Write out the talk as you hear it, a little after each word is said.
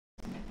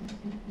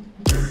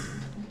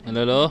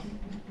Hello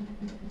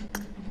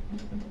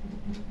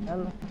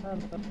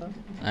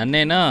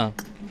हान्ने न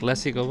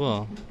classic अब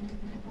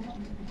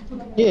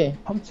के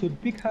हम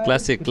छुर्पी खाए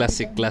classic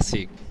classic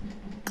classic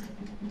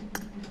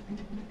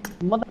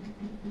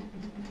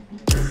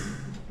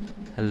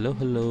hello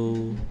hello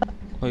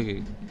खोइ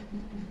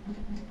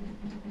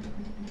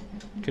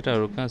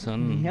केटाहरू कहाँ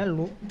छन्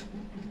हेलो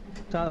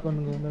चाल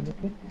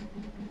गर्नुको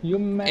यो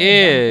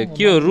ए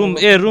के हो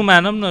रुम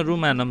हानौँ न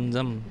रुम हानौँ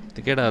जाम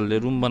त्यो केटाहरूले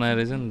रुम बनाएर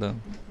रहेछ नि त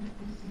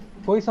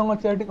कोहीसँग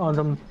च्याटिङ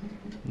जाम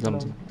जाम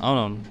आउन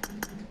आउनु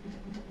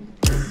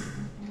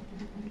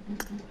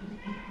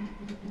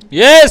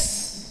यस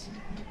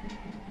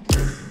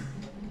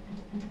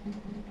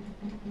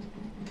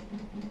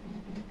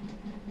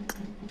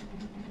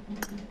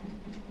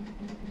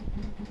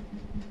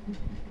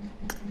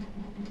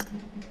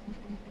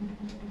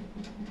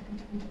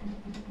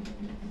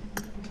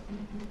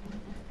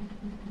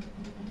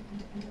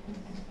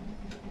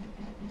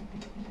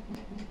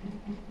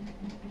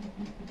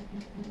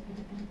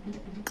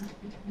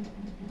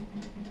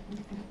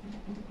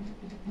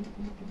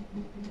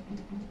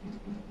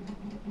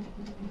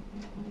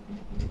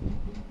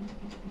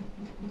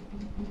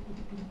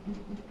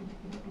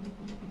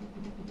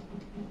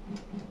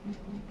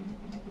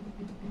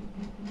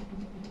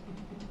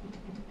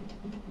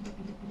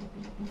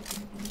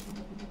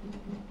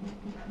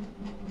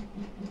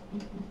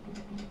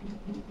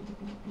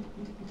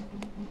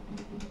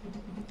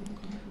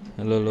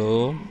हेलो हेलो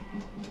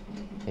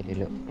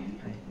हेलो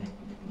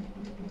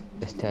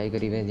यस्तै आइ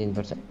गरी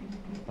दिनुपर्छ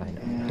हैन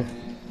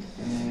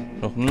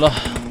रोक्नु ल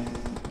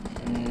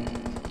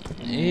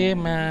ए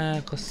मा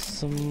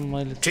कसम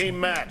मैले टिम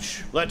म्याच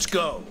लेट्स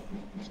गो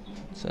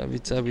चाबी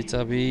चाबी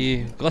चाबी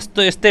कस्तो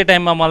यस्तै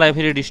टाइममा मलाई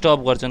फेरि डिस्टर्ब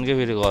गर्छन् के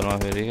फेरि घरमा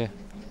फेरि के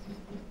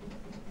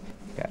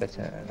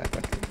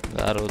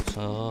गाह्रो छ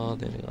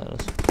धेरै गाह्रो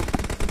छ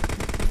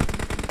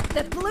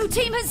The blue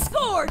team has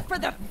scored for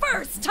the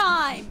first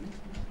time.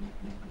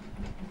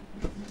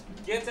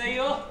 के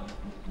चाहियो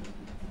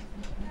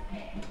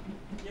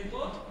के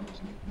को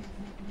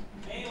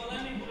नहीं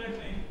होला नि बुलेट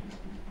में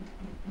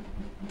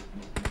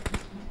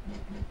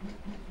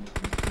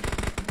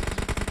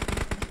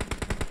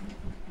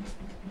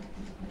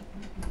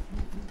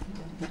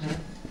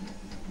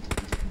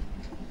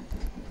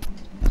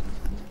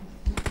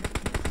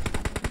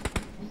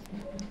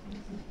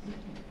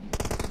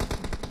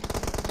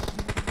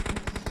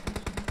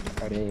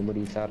अरे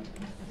मुडी सर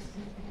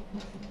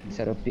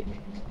सरपी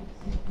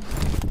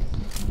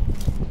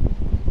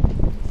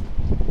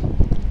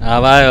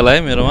आवाज होला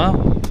है मेरोमा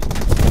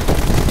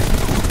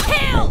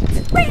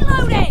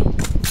Reloading.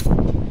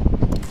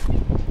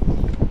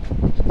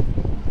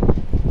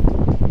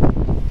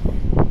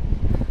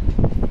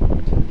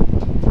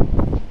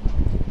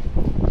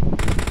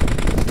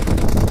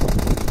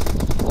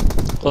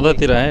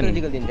 कतातिर आयो नि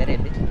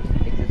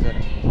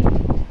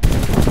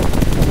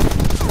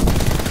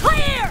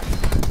Clear.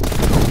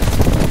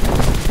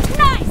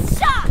 Nice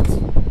shot.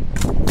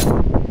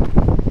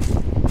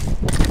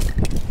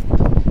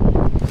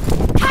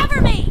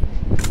 Cover me.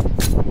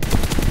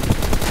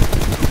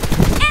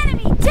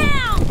 Enemy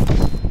down.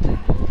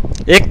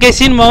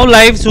 एकैछिन म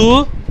लाइभ छु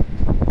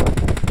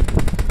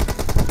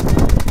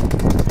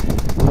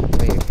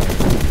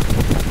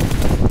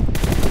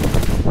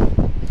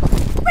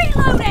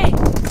Reloading.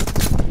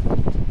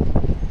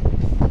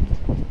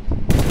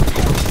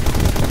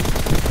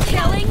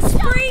 Killing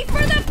spree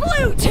for the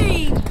blue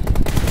team.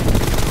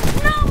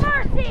 No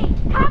mercy.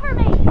 Cover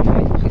me.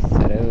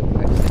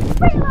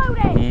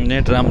 Reloading.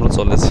 Net राम्रो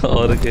चलेछ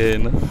अरु के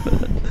हैन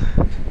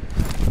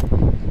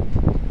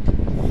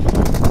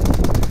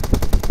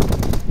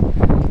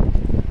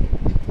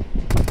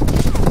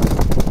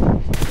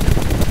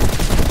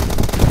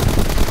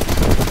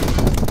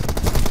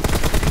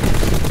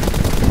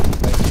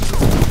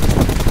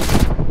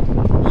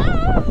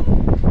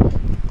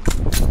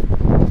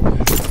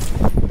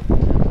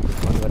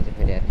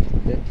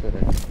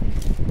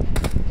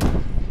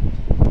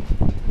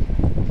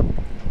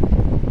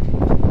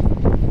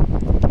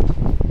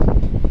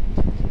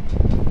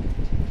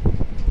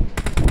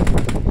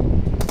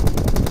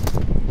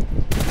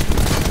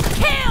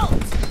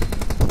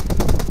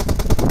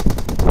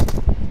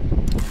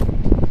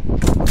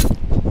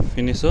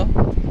फिनिश हो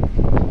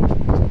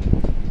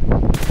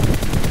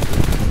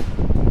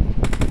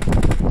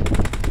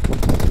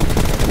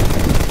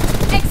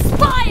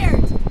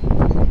Expired.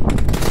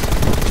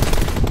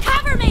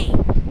 Cover me.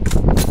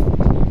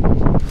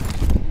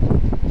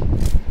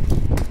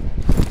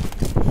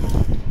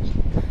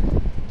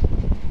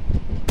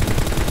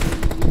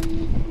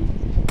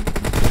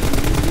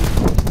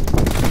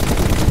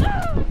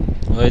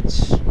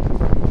 Which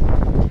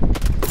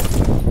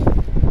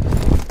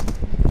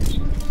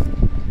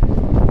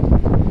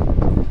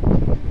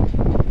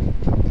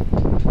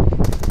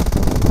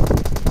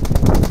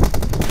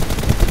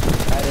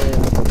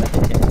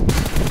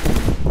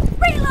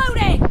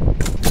Reloading.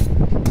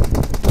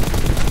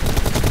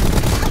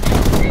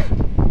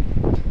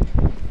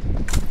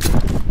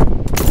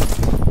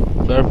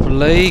 purple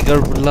लै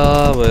गडबडला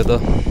भयो त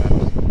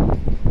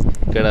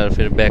केटाहरु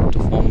फेरि ब्याक टु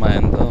फर्ममा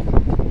आयो नि त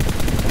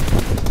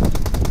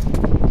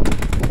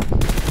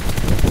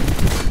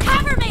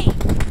Cover me!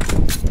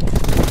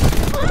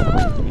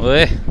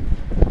 ओए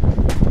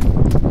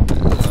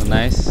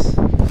नाइस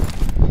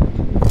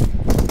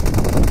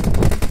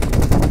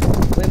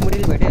ओए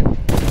मुरीले भेट्यो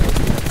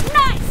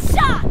Nice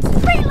shot!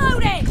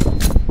 Reloading!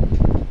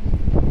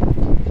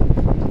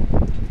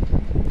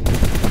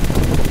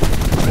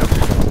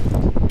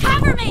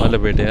 Cover me! मैले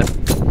भेटेँ यार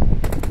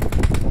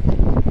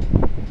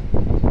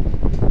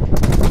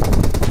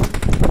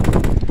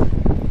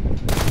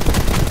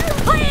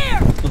Clear!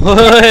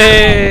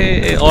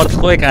 ओए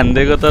अर्थक्वेक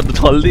हान्देको त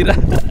ढल्दिरा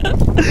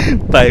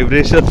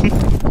vibration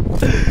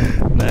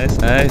nice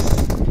nice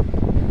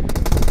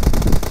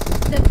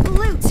The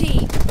blue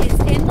team is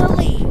in the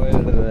lead.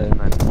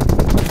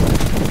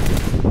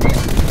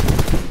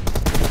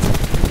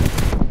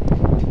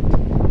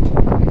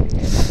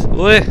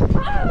 ओए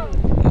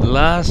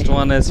लास्ट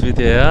 1 एचपी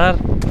थियो यार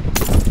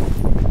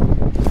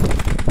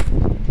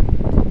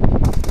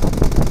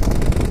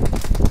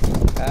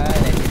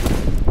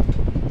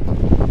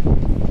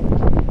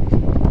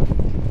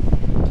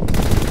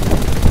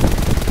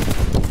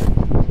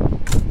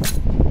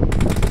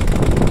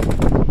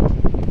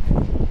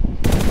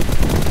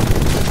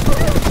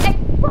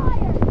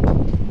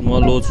म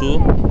लो छु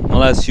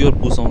मलाई स्योर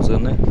पुस आउँछ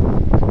नै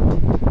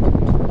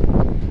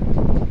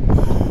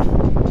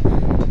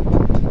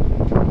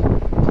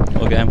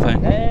ओके आइम फाइन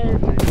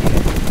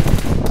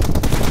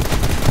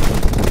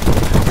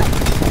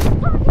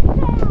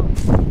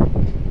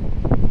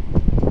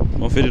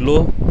म फेरि लो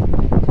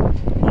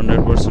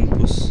 100%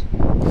 पुस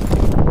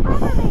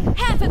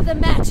Half of the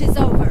match is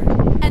over,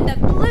 and the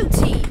blue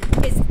team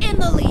is in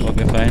the lead.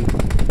 Okay fine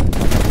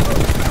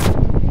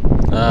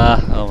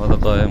अब त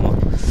गएँ म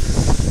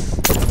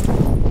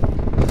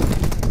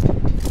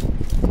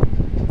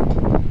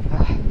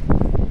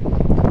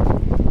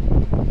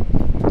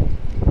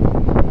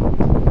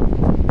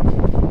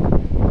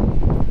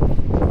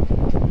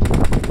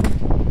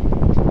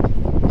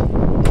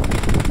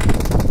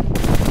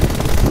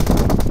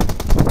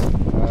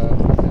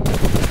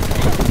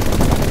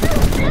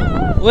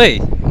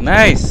Wait,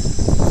 nice.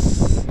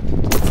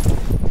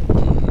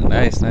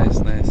 Nice.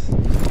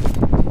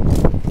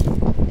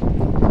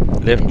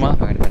 Left ma.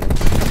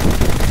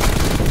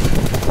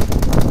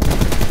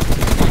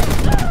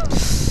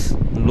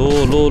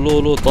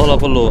 Low. Tall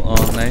up low.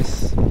 Oh,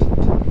 nice.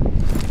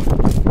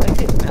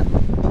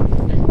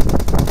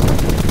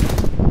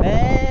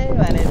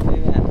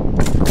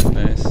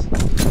 Nice.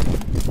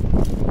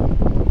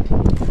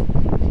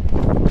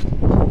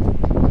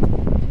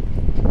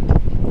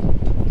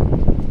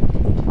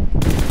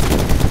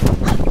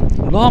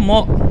 ल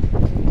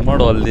म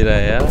ढल्दिरा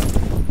यार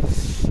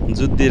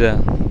जुत्दिरा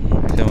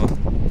मुख्यमा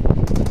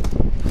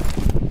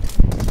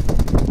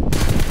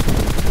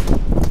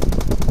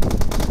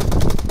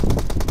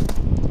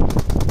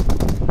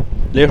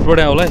लेफ्टबाट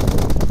आउला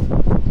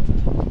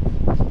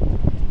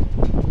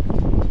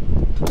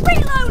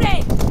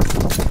Reloading!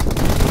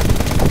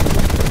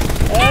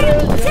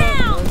 Enemy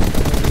down!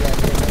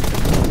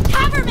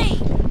 Cover me!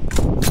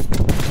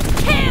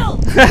 Kill!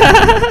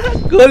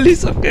 गोली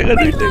सकेको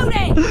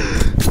Reloading!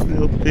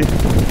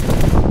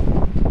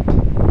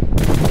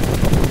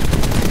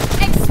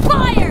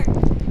 Expired!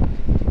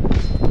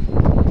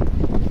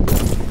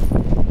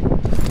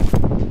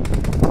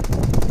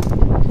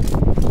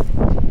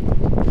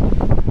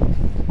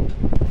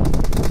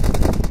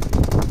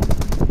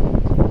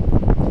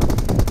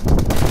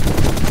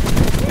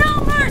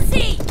 No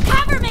mercy!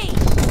 Cover me!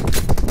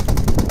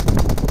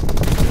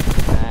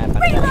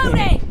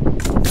 Reloading!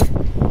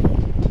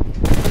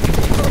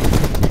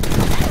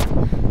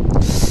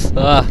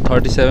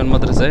 37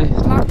 मात्र छ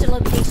है Marked a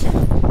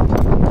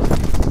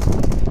location.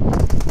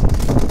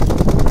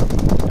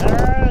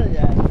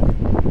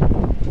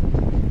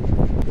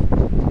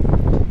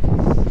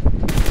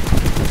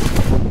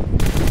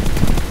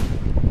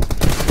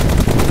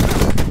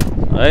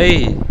 है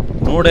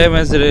नो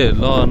ड्यामेज रे ल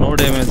नो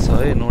ड्यामेज छ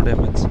है नो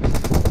ड्यामेज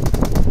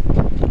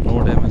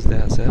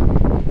देखाएको छ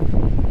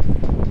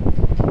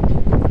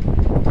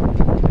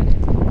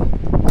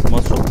म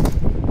छु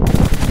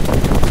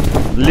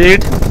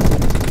लिड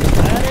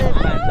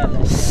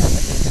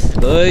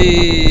ओइ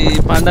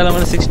पाण्डालाई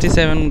मैले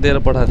 67 दिएर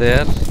पठाएको थिएँ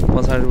यार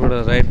पछाडिबाट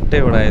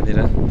राइटैबाट आइदिएर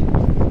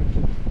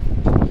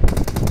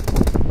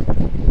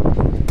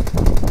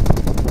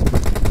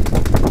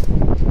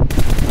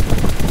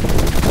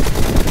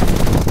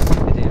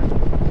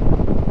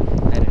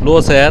लो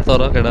छ यार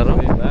तर केटाहरु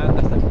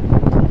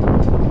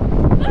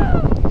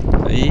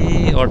ए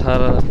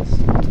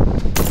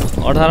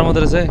 18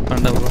 मात्रै छ है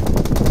पाण्डाको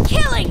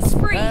Killing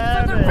spree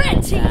for the red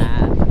team.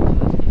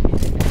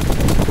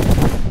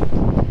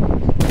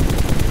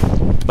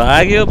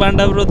 भाग्यो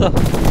पाण्डा ब्रो त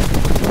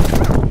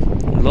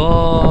ल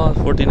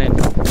 49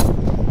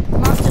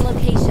 Marked a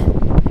location.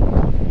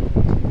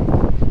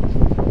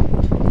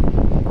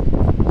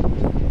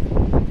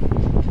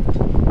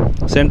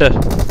 Centre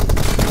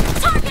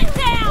Target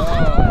down!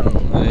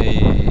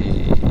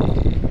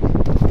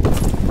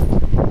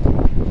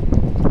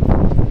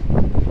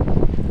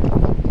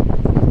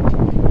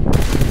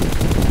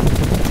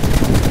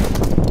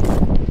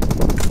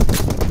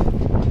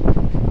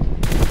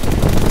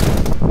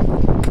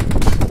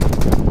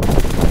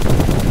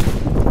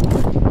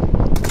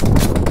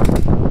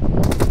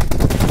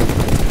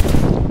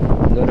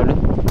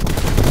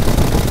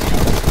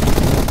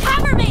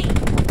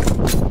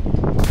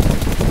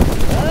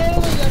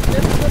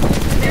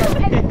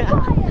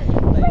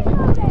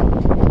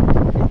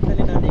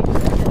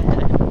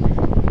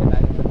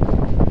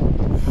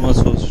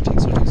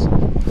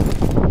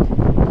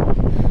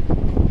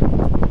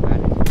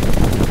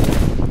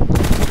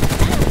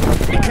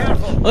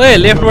 ओए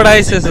लेफ्टबाट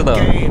आइसकेछ त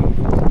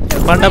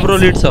पाण्डा ब्रो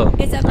लिड छ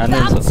is हान्नु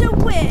about हुन्छ to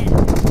win.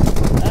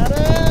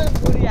 अरे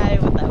बुढी आयो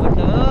उताबाट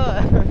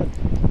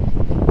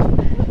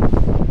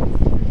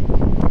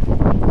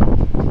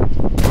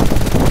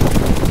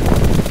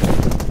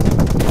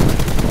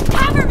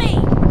Cover me.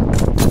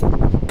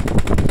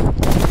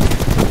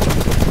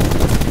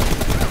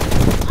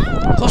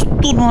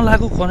 कस्तो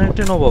नलागो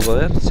कनेक्टै नभएको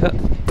यार छ्या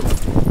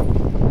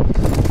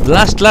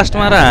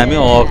लास्टमा र हामी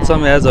हक्छौँ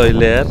यार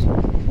अहिले यार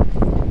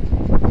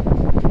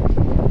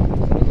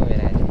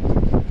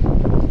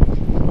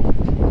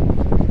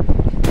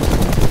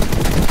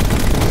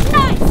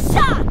Nice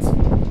shot.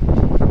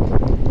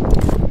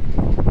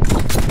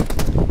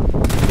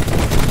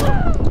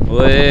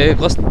 ओए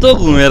कस्तो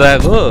घुमेर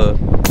आएको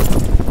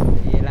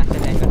ए लास्ट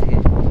टाइम गर्थेँ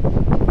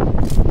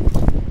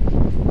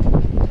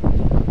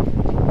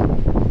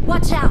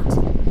Watch out.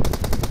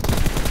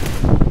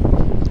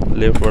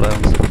 लेफ्टबाट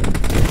आउँछ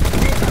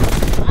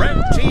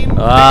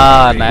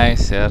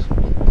नाइस यार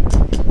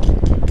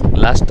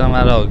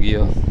लास्टमा र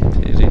हगियो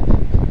फेरि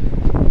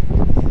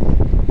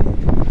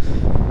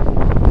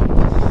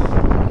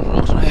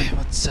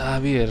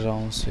चाबी हेरेर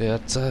आउँछु यार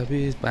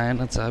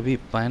चाबी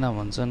पाएन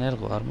भन्छन् यार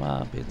घरमा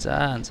बेचा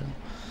हान्छ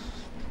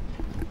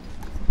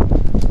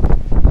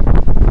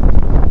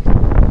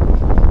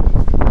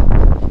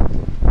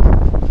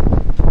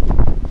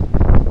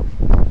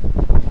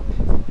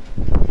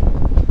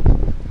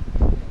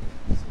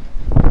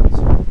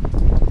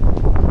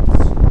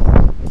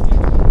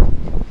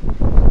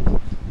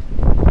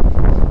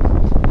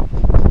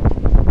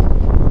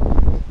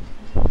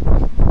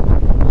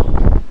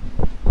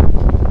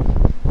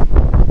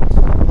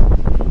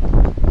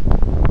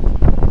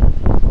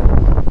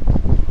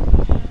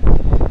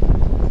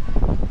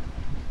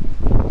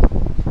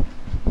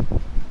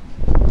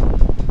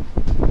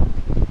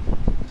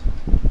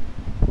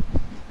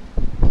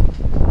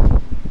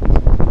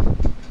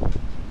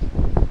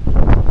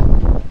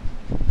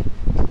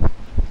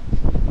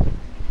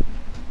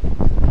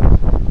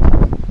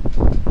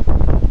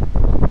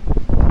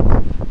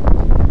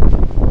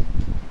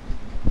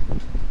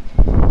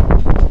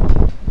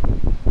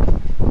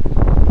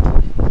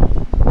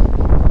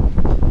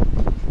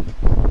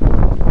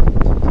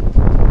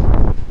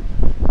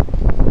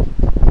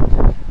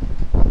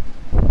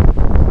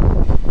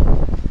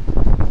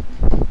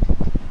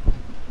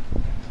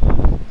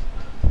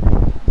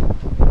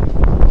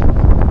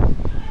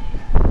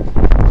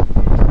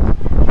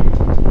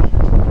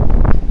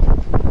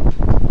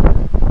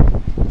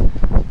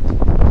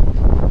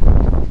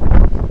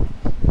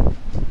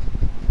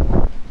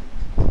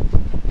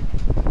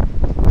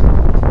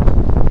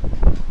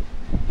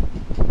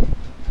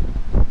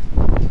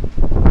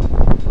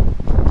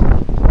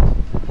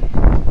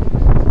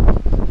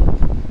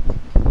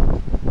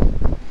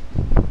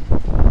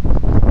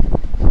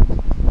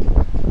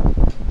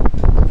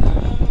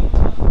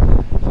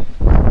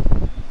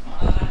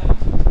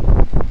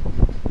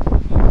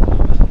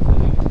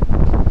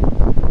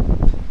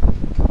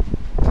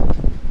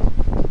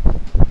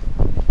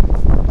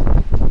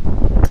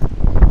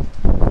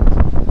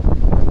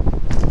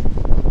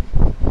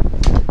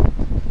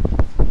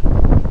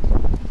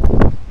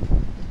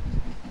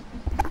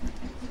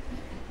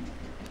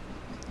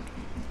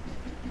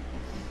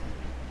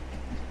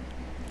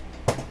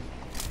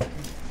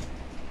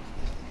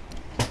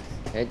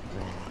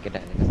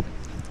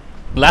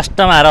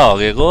लास्टमा आएर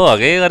हगे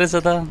गरेछ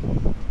त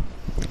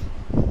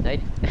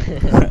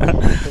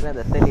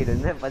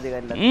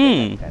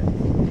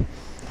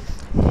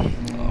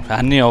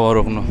हान्ने अब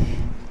रोक्नु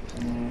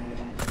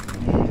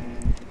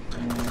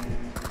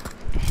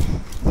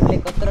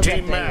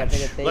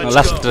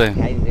लास्ट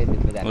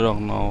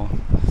रोक्नु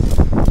अब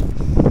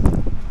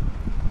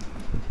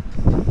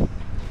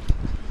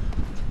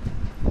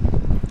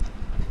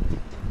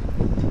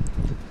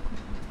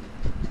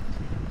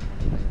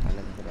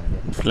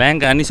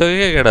फ्ल्याङ्क हानिसक्यो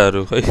क्या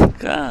केटाहरू खै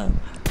कहाँ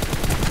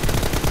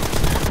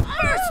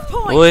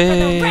ओए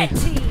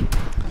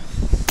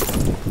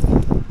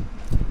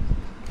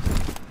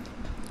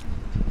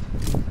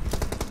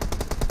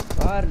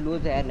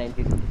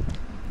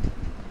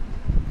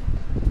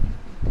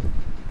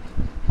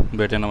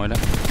भेटेन मैले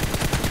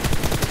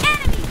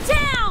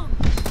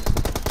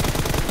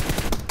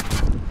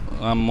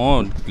म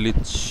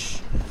ग्लिच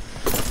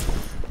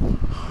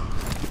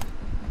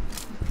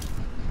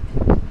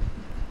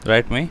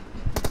राइटमै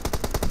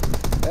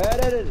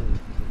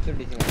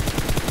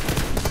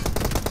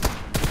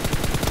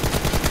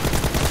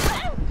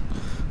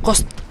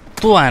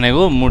कस्तो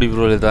हानेको मुडी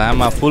ब्रोले त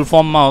आमा फुल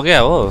फर्ममा हो क्या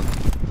हो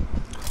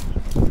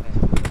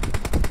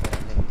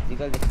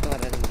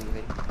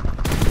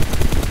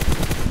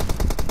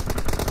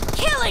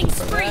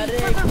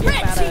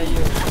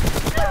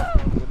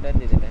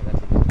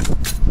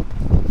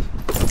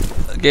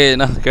के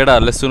होइन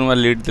केटाहरूले सुरुमा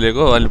लिड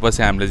दिएको अलि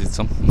पछि हामीले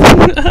जित्छौँ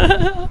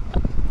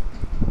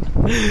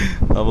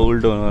अब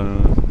उल्टो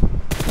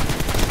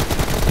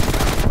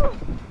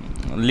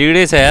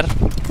लिडै छ यार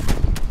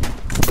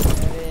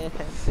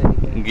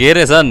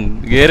घेरे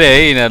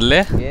है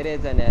यिनीहरूले घेरे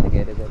छन् यार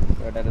घेरे छन्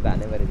एउटा त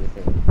धाने परे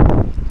जस्तो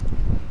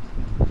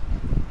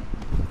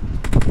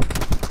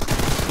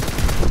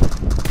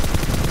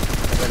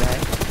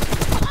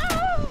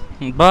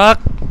बाक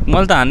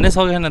मैले त हान्नै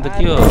सकेन त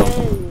के हो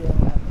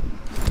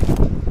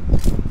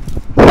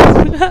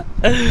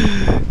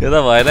यो त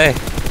भएन है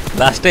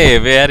लास्टै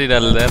हेबे यार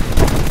यिनीहरूले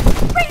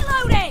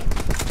Reloading!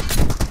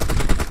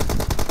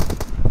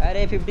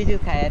 अरे 56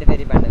 खाए यार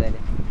फेरि पाण्डे दाइले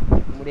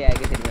मुडी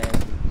आएकै फेरि मलाई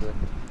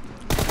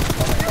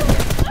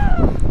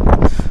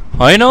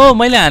होइन हौ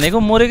मैले हानेको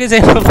मरेकै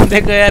छैन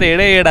भनेको यार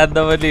हेडै हेड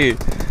हान्दा पनि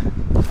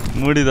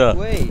मुडी त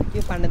ओइ के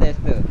पाण्डे दाइ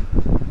यस्तो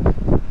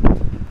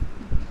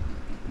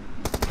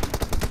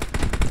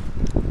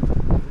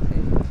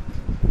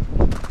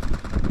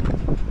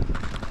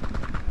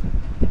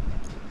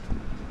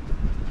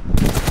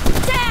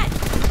Dead!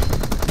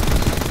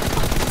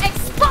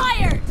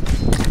 Expired!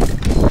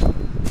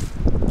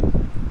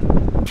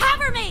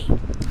 Cover me!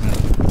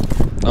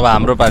 अब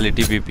हाम्रो पाली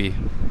टिपिपी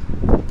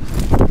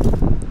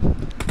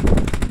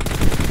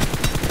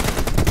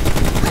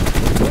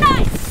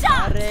Nice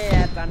shot! अरे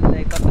यार पाण्डे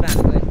दाइ कत्रो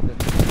हानेको यस्तो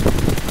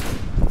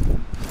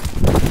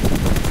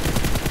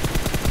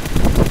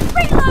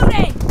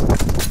Reloading!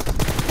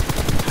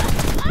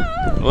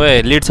 ओए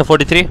लिड छ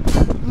 43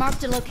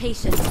 Marked a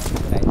location.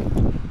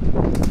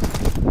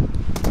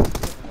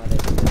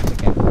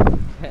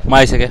 म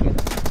आइसकेँ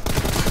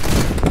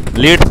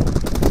लिड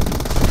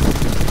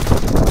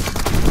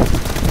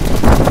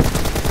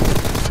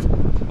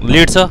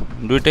लिड छ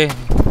दुइटै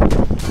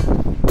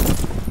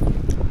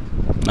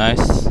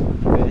नाइस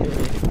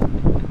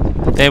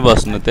त्यही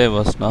बस्नु अब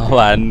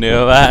हान्ने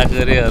हो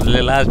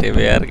आखिरीहरूले लास्ट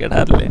हेबे यार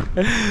केटाहरूले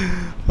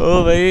ओ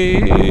भाइ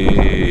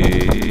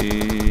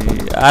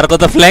अर्को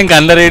त फ्ल्याङ्क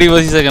हान्दा रेडी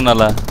बसिसकेन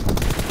होला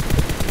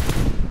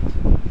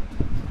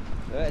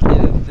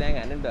फ्ल्याङ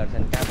हान्नु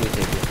डर्छन् कहाँ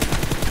गइसक्यो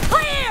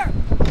Clear!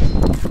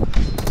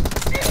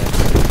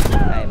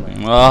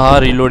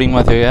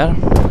 रिलोडिङमा थियो यार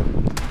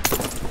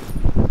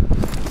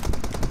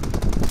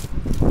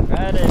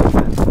अरे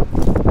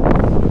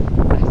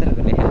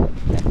मास्टरको लेखा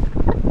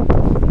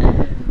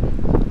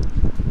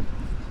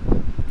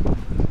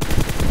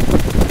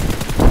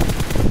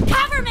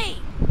Cover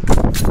me!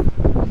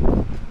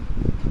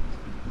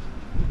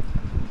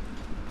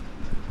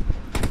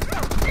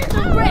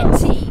 The red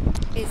team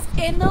is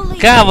in the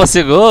lead. कहाँ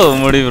बसेको हो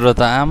मुडी ब्रो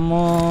त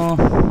आम्मो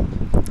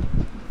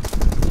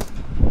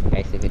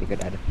आइसे फेरि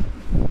केटाहरू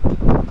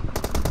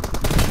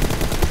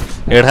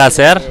हेड खास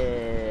यार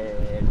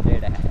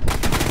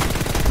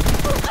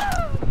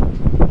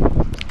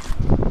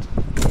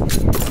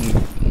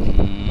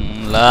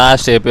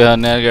लास्ट हेपे हो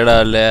यार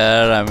केटाहरूले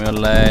यार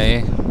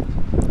हामीहरूलाई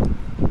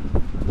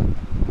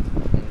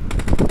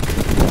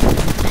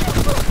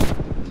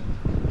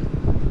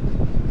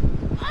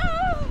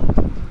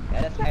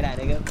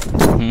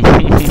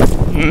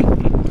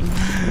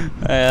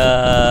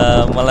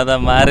मलाई त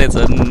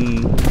मारेछन्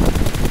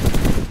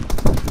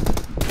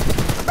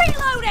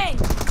Reloading!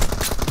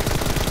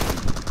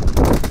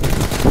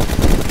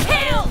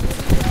 Kill!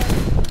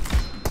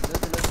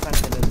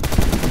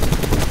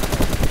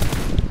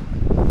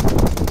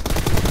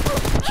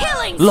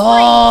 Killing ल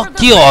spree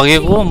के for the red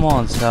हगेको team. म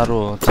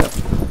साह्रो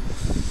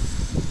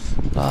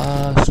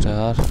लास्ट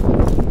यार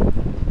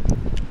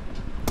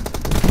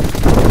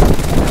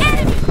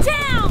Enemy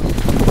down!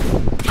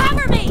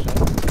 Cover me!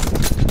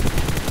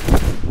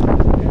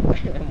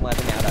 म त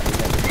नि out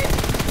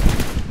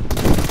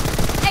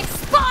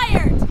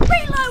Expired!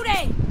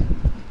 Reloading!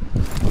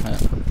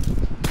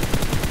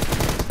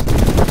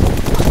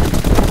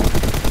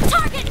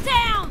 Target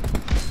down!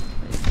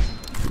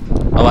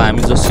 अब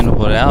हामी जोसिनु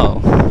पर्यो हौ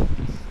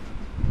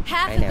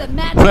Half I of know. the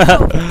match is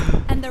over,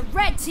 and the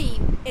red team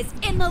is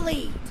in the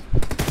lead.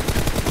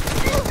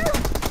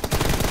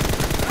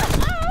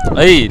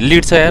 है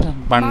लिड छ यार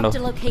पाण्डव Marked a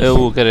location. ए ऊ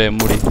के अरे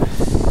मुडी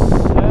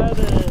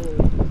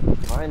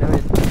होइन होइन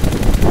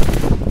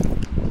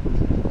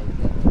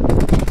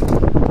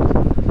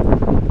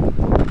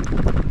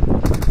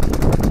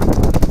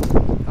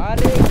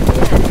अरे के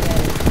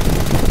हाने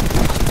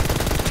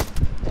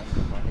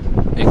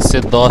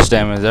 110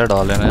 ड्यामेज यार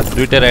ढलेन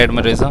दुइटै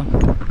राइडमा रहेछ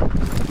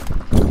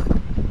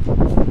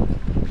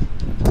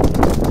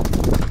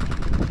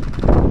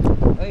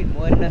ओइ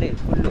मरेन रे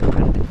फुल्लो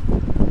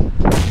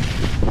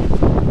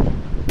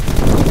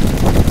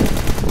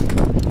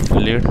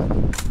लिड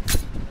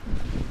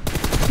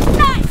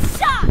Nice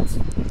shot!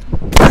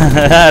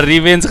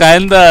 रिभेन्ज खायो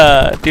नि त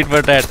tit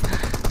for ट्याट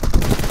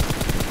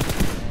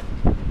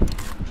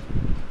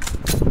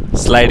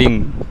sliding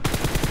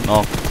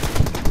knock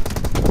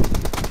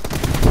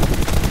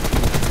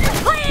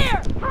Clear!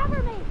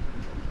 Cover me!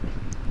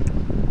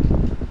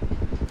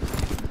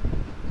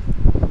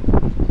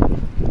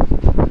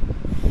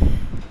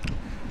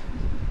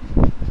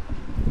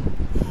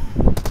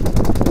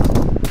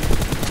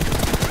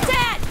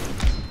 Dead!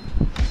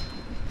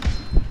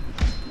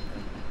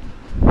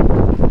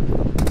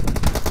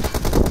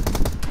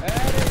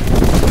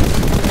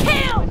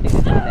 Kill!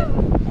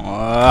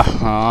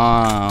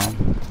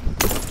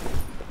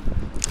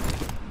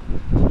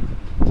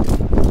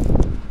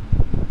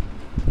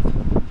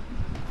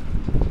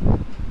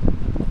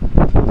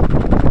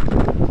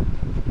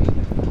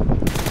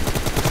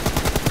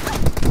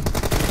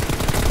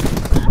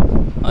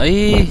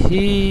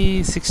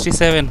 He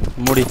 67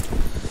 Moody.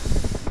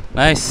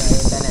 Nice.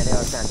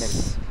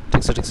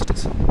 Takes it.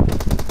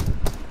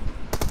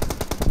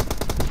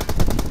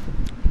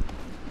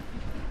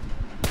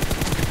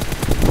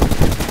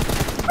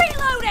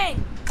 Reloading!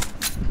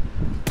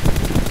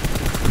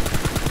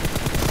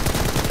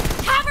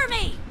 Cover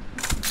me!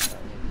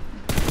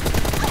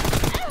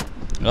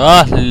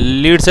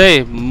 Lead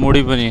say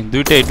Moody pani.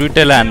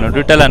 दुईटै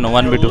लानु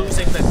 1v2.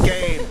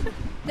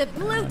 The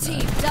blue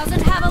team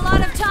doesn't have a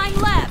lot of time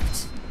left.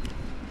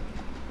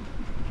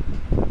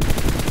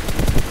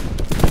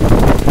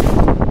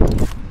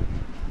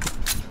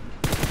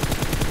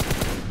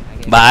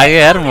 भागे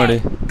यार मोडी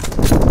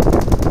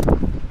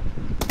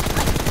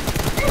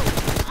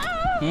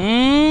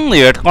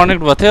head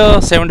connect भयो थियो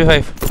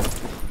 75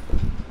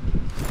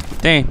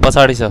 त्यही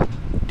पछाडि छ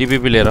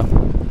टिपिपी लिएर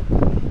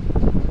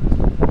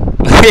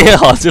ए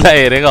हजुरलाई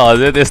हेरेको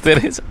हजुर त्यस्तै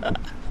रहेछ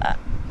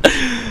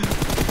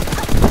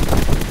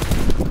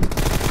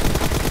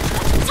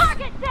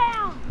Target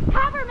down!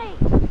 Cover me!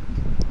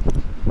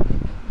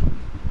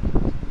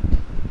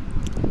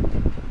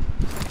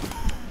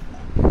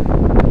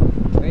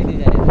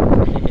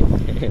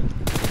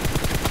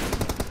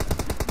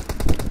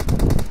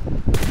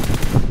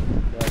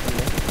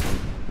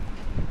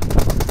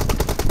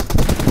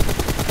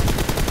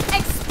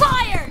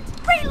 Expired!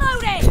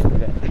 Reloading!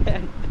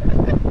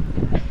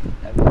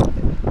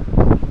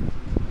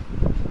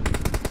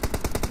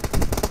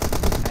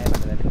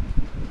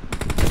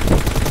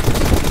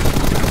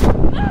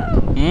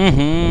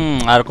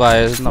 अर्को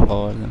आएछ न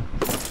कभर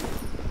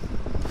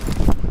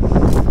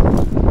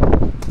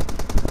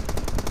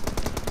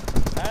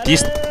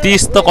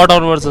 30 त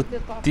कटाउनु पर्छ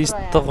 30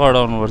 त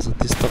कटाउनु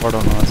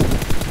पर्छ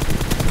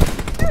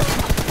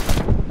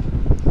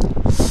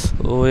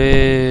ओए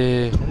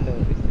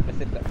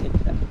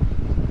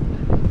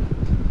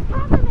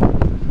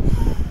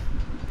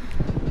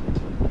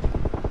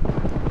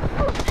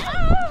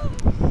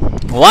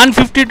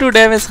 152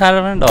 ड्यामेज खाएर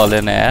पनि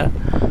ढलेन यार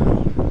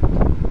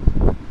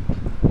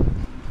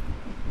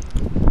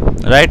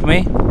राइट मै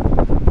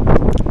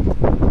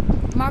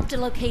Marked a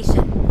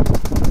location.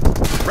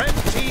 Red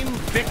team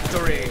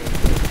victory.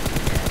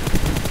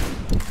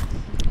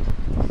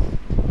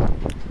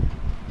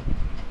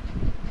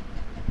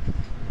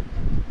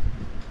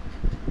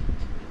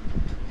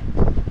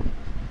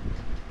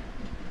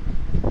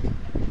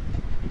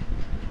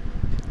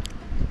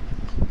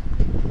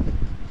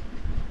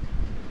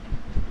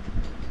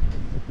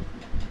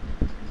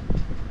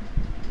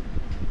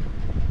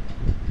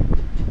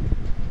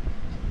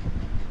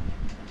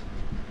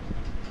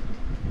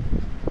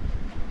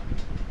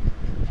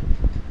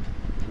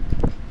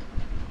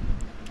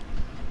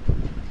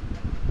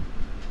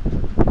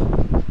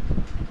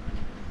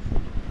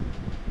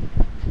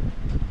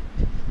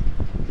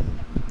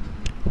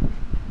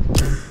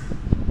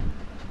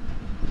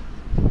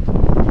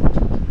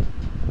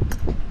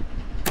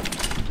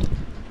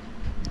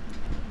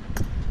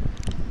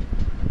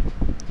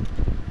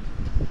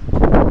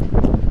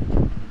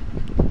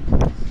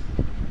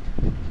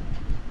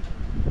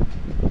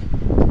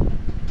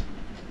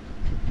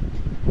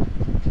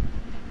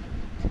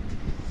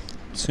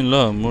 ल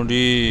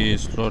मुडी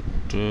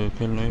स्लट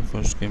खेल्नु है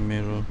फर्स्ट गेम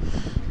मेरो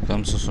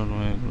काम ससाउनु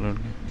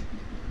लड्ने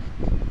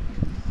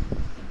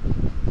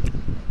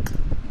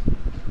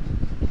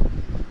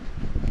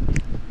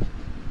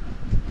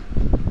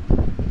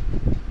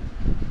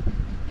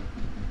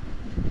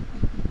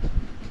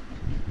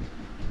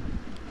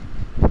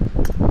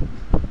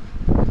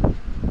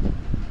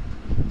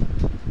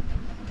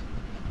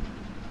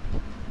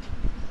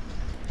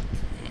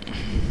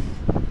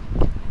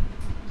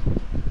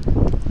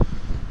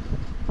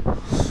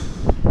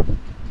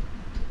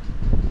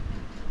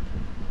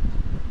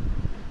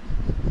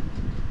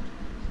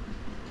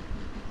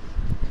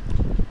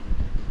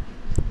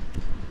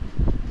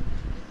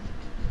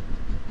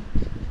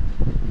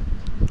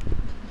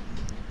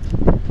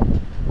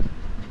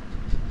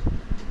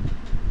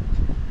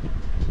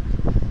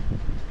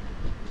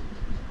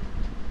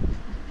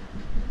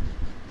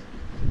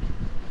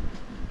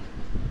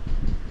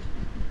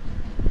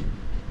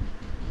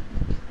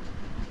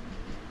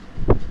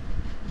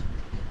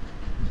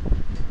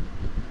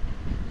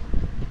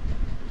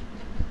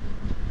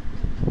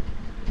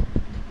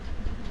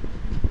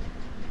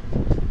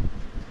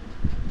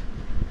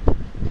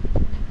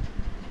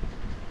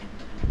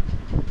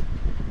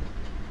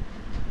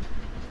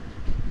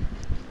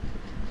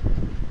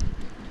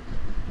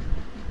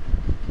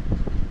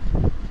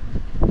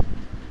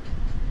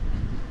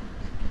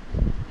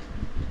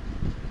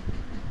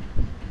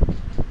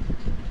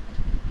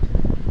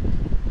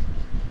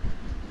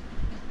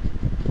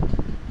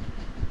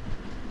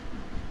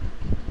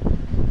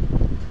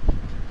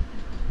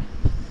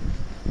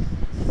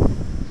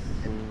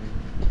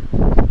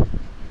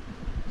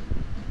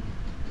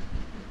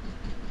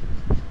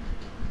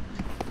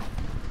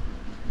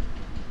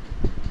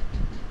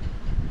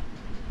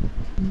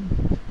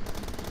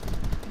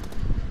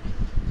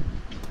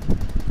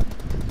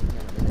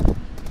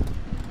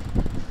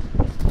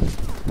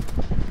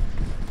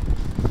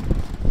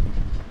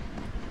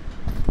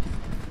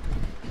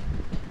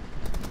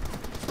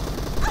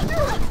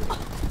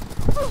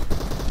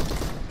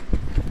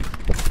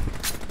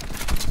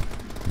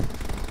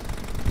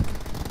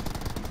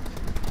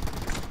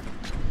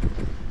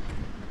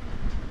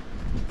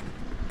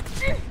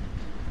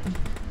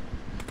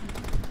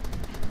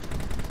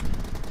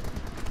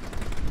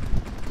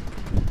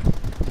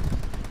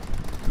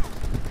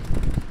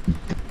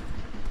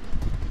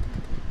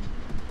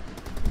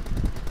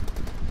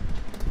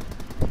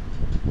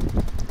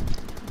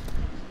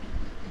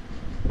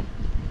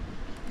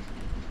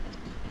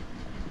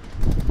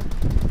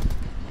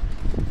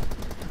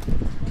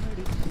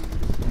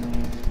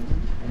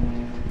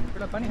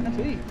पानी खान्छ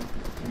है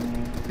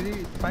फेरि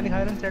पानी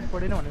खाएर नि च्याट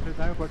पढेन भने फेरि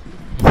गाह्रो पर्छ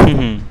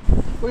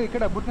ओइ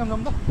केटा बुट क्याम्प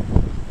जाऊँ त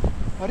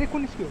अरे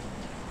कुन निस्क्यो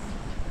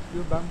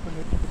यो बामको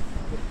नेट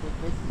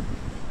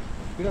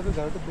फेरि त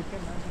झार त बुट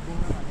क्याम्प मान्छे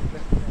बुङ्गा हाने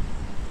class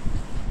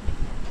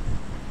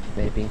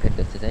Very pink at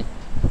this time.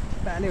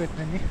 पाले भेट्न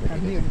नि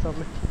हामी हो नि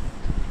सबले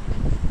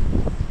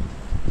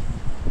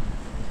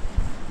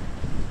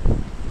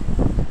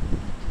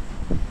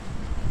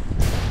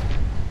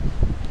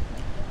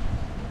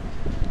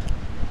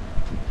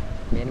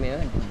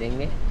Main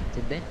देंगे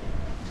सिद्धे.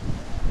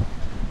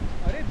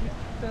 अरे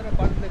बिस्तारा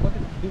पार्टले कति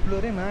दुब्लो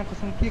रे मा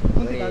कसम के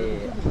कुन चाहिँ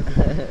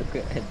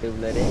गाडा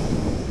दुब्लो रे.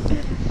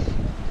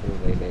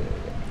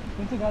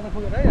 कुन चाहिँ गाडा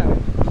पुगेर है हामी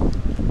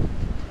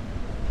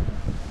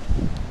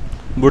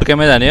बुट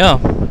क्याम्पमै जाने हो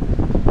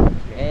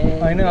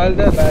हैन अहिले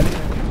त भारी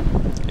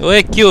ओए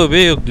के हो बे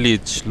यो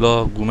ग्लिच ल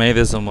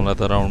घुमाइदिएछ मलाई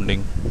त राउन्डिङ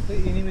त्यो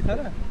एनिमी छ र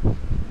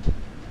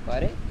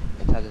अरे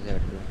साथै चाहिँ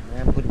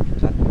मैं पूरी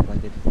साथ में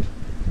पहुंचे.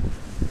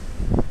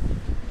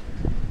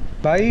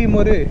 भाइ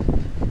मरे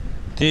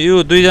त्यो यो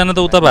दुईजना त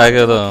उता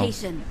भाग्यो त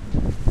Location.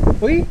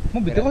 ओइ म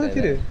भित्र कसरी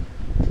थिए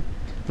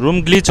रुम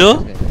ग्लिच हो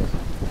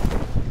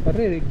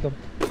अरे एकदम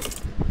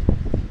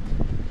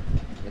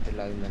ये तो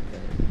लॉबी में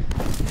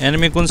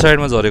एनिमी कुन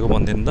साइडमा झरेको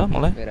भन्दिनु त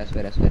मलाई वेरस.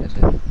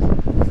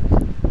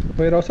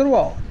 भएर असर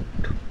वा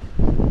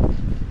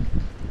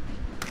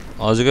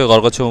हजुरकै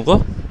घरको छेउको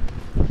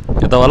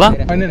यतावाला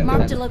हैन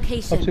Marked a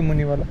location. सबसे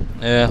मुनि वाला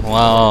ए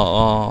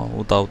वहाँ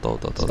उता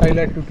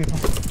स्काइलाइट टुटी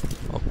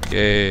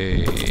ओके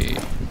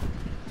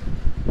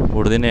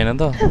उड्दिने हैन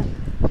त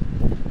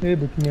ए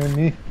बुकिङ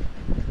नि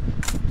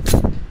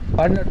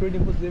पार्टनर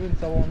 24/7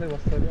 चलाउँदै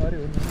बस्छ अरे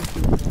हो नि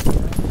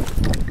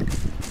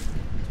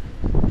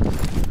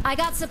I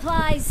got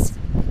supplies.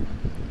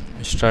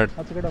 स्टार्ट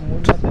आज केटा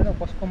मुडमा छैन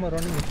कसकोमा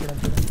रनिङ हिस्ट्री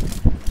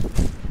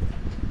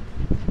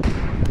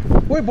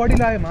ओइ बडी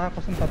लाग्यो मा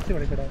कसम साच्चै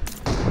भने केटा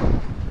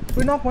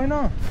ओइ नक होइन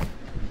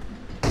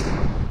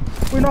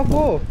ओइ नक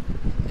गो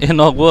ए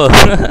नगो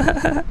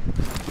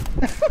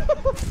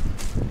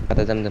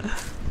कता जम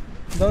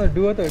दादा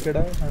डुओ त हो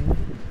केटा हामी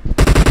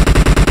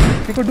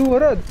केको डुओ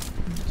र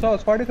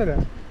स्क्वाडै छ क्या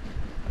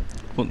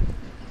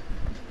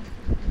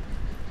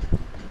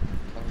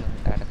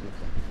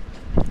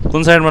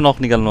कुन साइडमा नक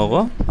निकाल्नु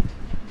भएको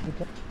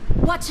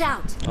Watch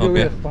out.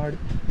 ओके पहाड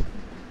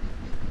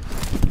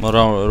म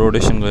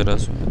रोटेसन गइरहेको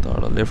छु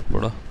यताबाट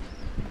लेफ्टबाट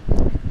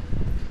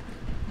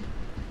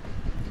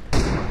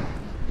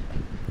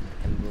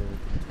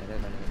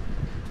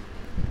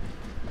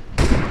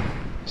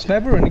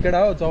स्नाइपर हो नि केटा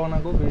हो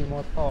जवानाको भेरी म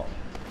त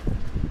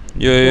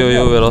यो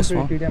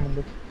वेयरहाउसमा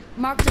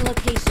Marked a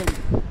location.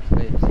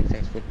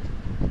 सक्सेसफुल.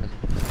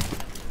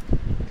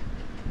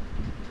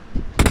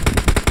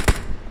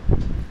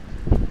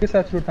 के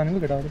साथ सुट तानेको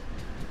केटा हो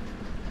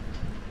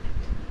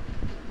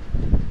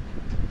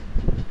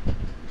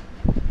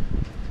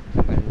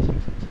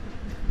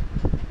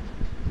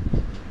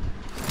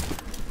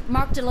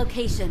Marked a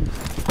location.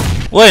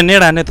 ओए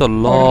नेड हाने त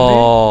ल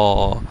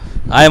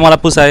आए मलाई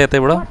पुसायो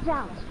यतैबाट Watch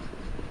out.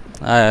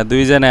 आयो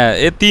दुईजना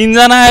ए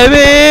तीनजना आयो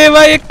बे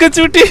भाइ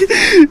एकैचोटि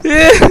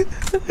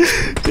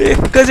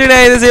एकैचोटि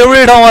आइदिएछ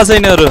एउटै ठाउँमा छ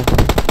यिनीहरू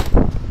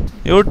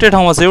एउटै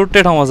ठाउँमा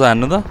छ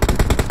हान्नु त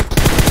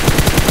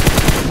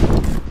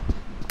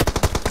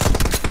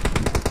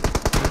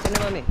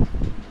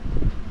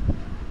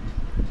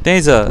त्यही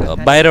छ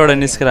बाहिरबाट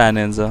निस्केर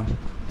हाने हुन्छ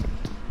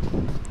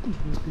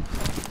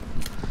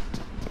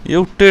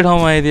एउटै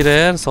ठाउँमा आइदिएर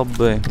यार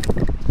सबै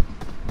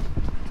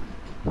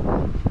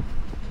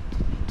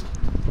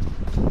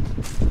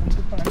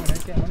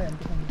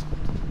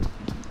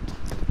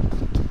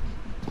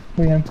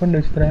कोई एम फोन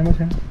डिस्ट्राई में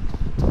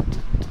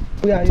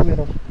कोई आई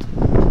मेरा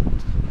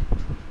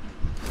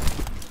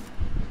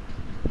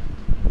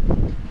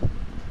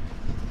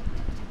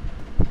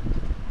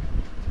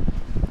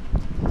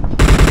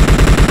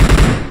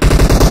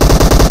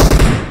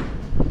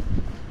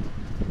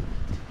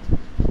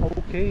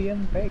ओके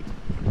एम बैक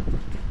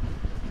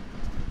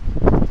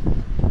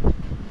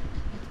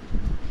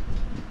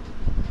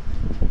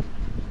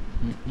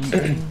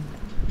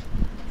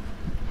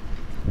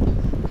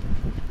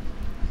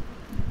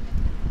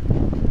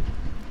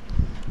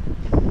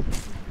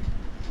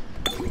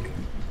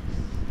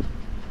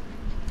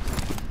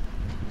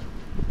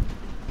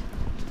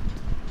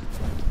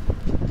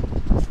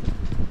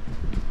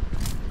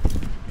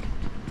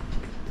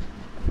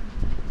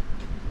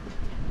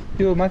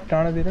त्यो माथि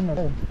टाढा दिएर न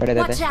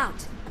Watch out.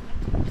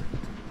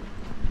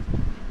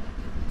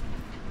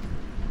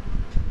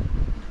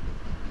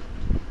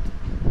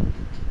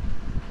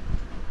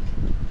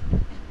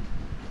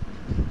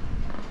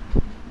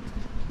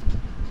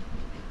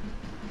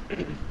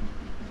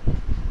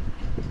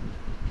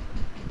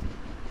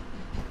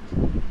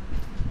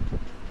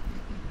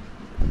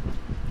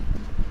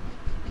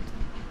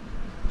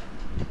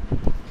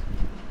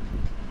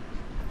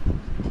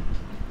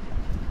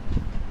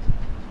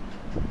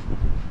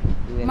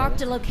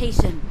 Marked a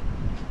location.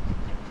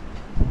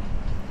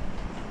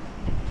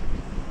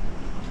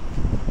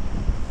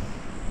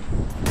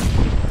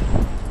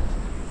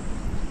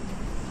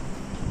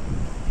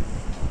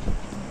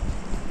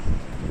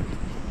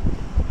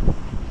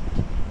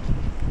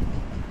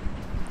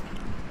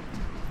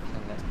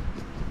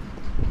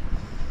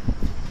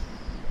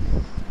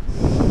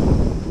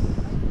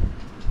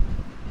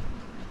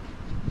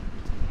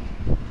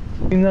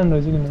 तीनजना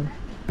रहेछ किन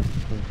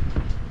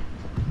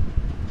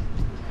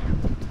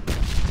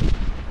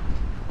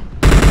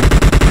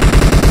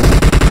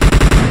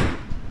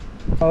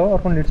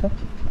अर्को लिड छ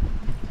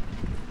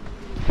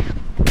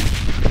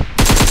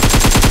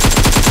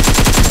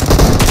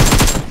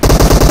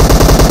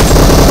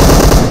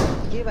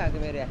के भएको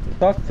मेरो एक्सन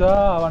सक्छ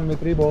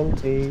 1v3 बल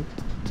ए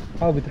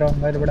आऊ भित्र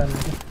बाहिरबाट हान्नु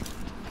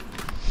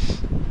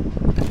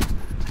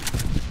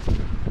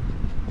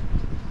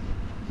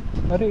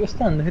अरे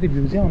यस्तो हान्दाखेरि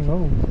भ्यू चाहिँ आउनु हौ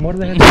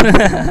मर्दाखेरि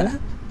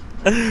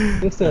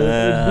यस्तो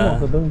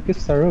एकदम के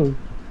साह्रो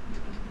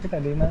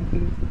केटाले मान्छे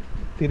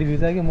धेरै भ्यू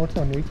चाहिँ के मर्छ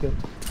भन्ने के हो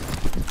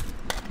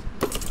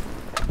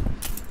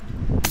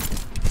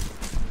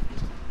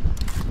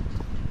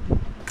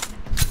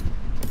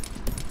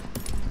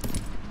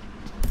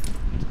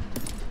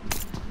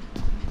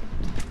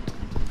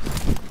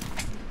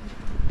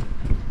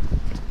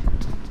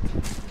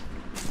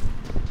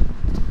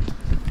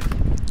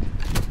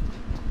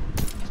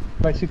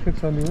By 6x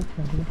only,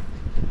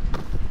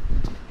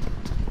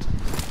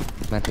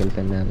 माथि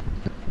हेल्पमा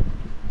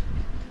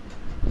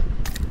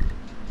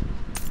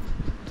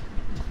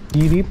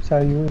गिरिप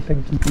चाहियो एउटा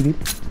गिरिप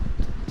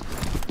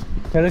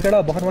केटा केटा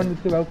भर्खर वन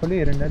भित्र भाउ खोले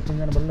हेरेन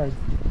तीनजना बल्ल आयो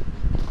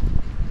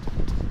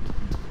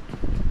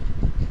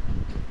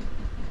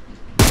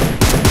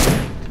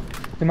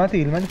त्यो माथि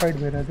हिलमा चाहिँ फाइट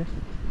भइरहेको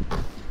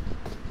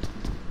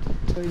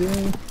थियो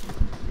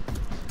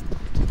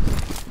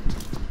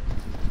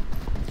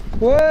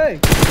ओइ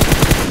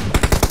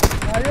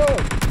आयो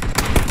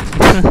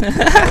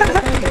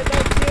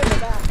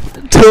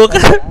ठोक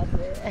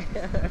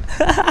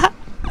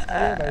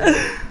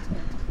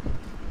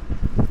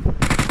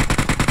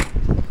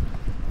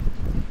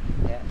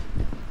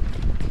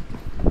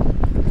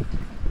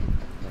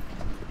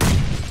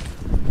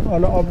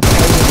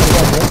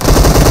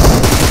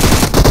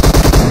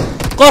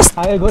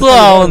कस्तो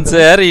आउँछ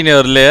यार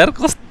यिनीहरूले यार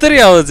कसरी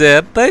आउँछ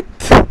यार तैत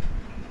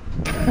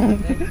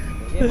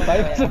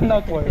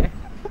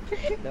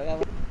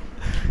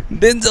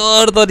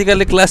डेन्जर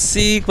तरिकाले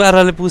क्लासिक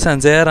पाराले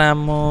पुसान्छ यार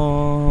आम्मो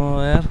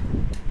यार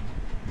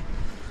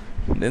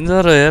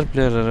डेन्जर हो यार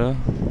प्लेयरहरू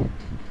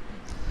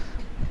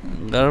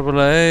गाडी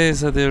पल्ला है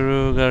साथीहरू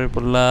गाडी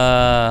पल्ला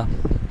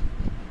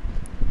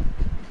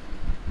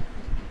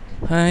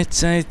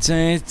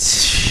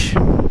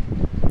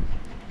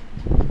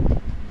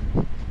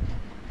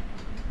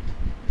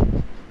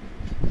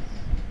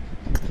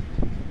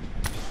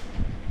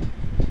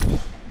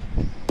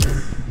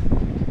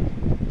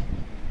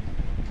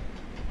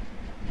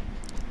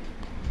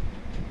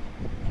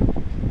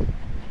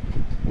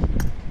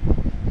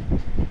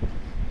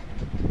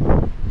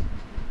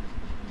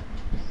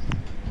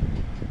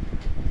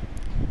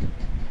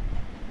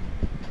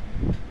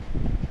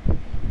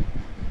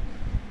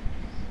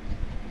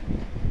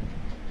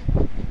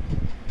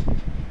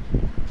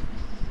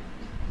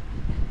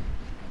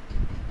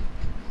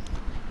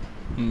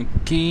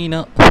Making a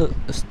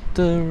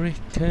story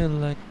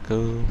till I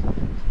go.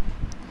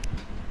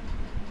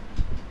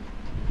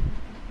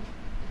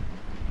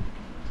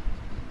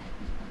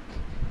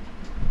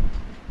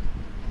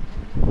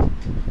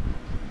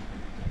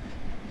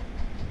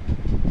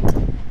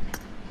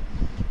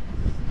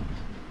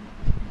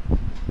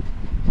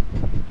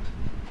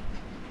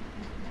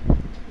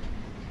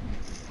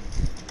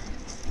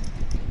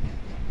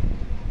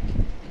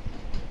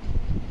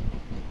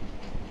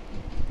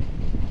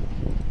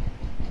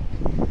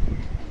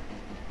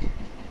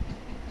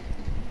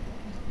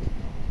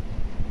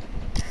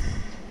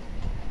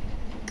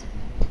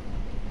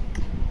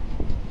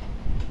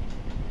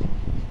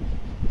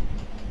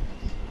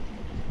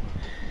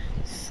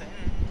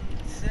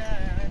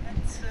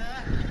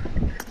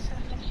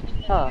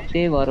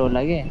 त्यही भएर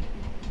होला के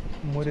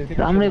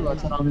राम्रै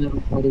भन्छ रमजान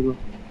गरेको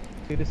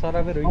फेरि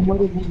सराबे रह्यो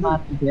मैले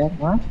मार्छु यार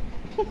ह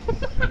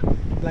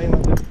लाइ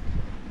मान्छ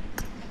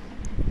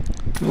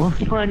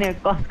भने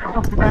कस्तो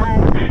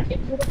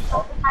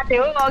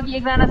हो अघि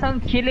एकजनासँग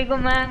खेलेको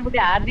मागले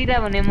हार्दिरा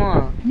भने म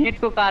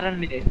नेटको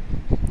कारणले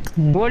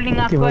होल्डिङ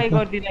आफै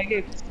गर्दिरा के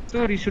कस्तो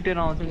रिस उठेर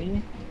आउँछ नि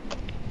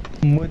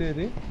मरे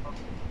रे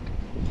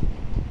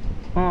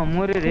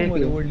मरे रे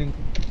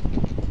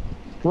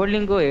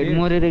होल्डिङको हेड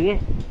मरे रे के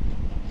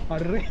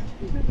अरे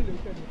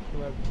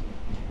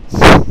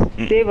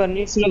त्यही भएर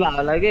निस्किनु भएको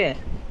होला के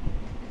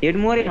हेड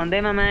मरे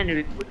भन्दैमा मान्छे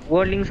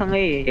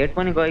होल्डिङसँगै हेड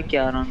पनि गयो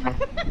क्या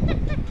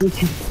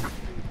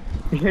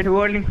हेड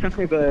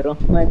होल्डिङसँगै गएर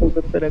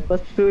माइकलको तर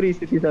कस्तो रिस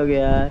उठिसक्यो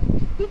यार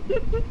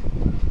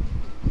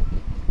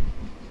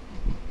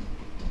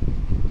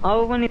अब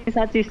पनि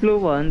साँच्चै स्लो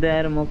भयो नि त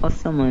यार म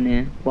कसम भने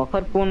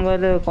भर्खर फोन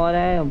गरेर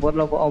करायो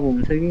बदलाको अब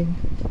हुन्छ कि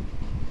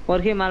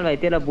पर्खे माल भाइ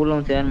त्यसलाई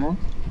बोलाउँछ यार म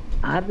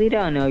हार्दिरा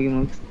भने अघि म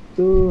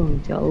कस्तो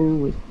हुन्छ औ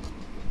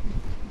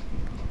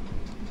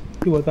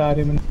के बता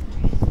रहे मैंने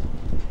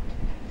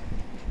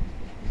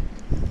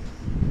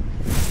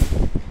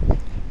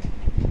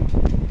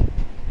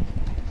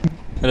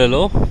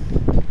Hello.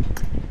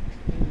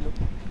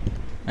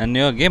 And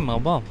new game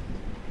अब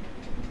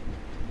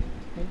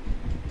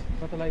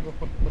कता लाइभ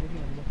अफर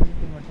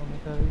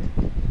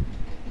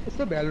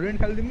त्यस्तो भ्यालोरेन्ट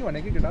खेल्दिउँ नि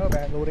भनेको केटा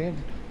भ्यालोरेन्ट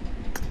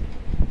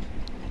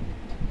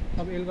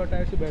अब एलगट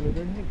आएपछि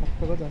भ्यालोरेन्ट नि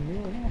भक्तको झन्डी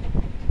हो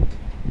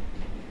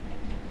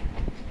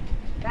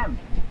होइन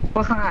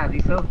कोसँग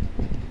हारिसौ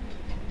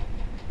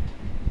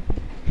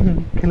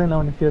खेल्न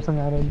नआउने प्लेयरसँग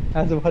हार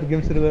आज भर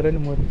गेम सुरु गरेर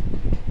नि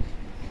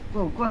मऱ्यो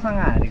कोसँग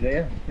हारेको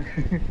यो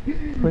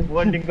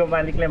वर्ल्डिङको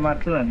मालिकलाई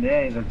मार्छु भन्दै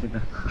आइरहेको त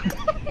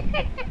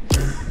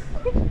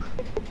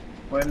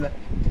पहिला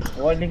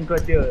वर्ल्डिङको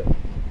त्यो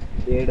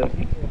हेड हो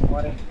कि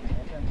मरे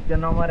त्यो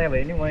नमरे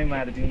भए नि मै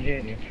मारिदिन्थेँ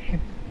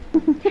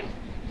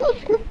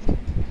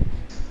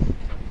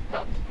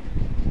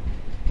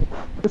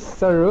अरे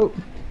सर हो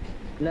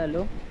ल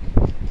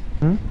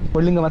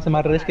वर्ल्डिङको माछा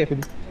मारेर यसकै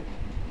फेरि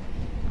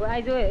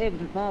आइज ए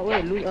म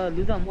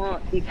लुज म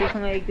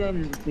एकैसँग एकदम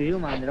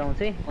रुम हानेर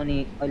आउँछु है अनि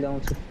अहिले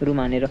आउँछु रुम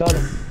हानेर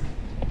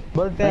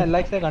बरु त्यहाँ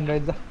लाइक साइक हान्नु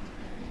जा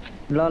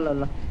ल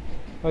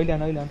अहिले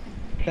हान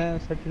त्यहाँ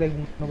 30 लाइक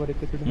हुनु पऱ्यो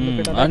एकैचोटि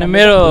अनि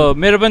मेरो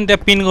पनि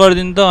त्यहाँ पिन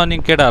गरिदिनु त अनि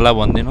केटाहरूलाई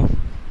भनिदिनु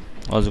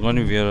हजुरको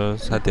नि भ्युर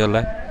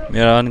साथीहरूलाई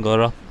मेरो पनि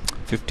गर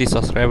 50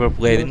 सब्सक्राइबर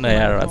पुगाइदिनु न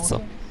यार आज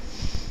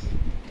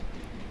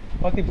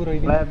कति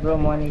पुऱ्याइदिनु ब्रो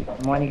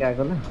मनी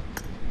गएको ल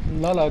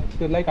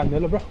त्यो लाइक हान्नु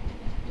ल ब्रो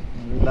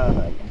ल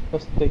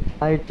कस्तै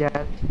लाइट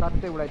यार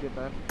सट्टै उडाइदियो त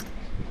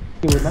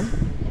के भन्नु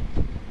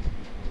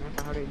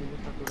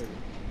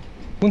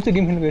कुन चाहिँ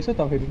गेम खेल्नु गएछ त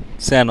फेरि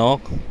सानो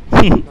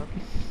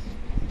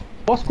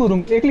कसको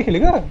रुम एक्लै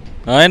खेलेको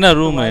हैन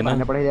रुम हैन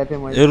पढाइदिएको थिएँ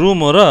मैले ए रुम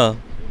हो र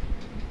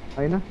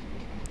हैन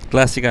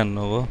क्लासिक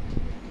हान्नु हो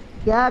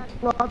क्या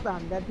क्लच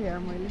हान्दा थिएँ यार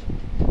मैले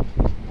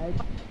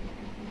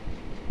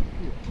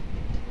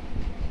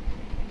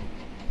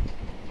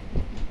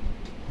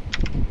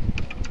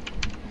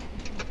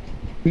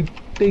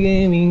पिट्टे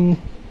गेमिङ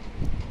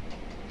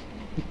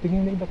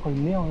त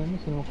कहिले आउँदैन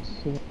सुन्नु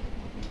कस्तो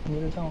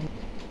मेरो त आउँछ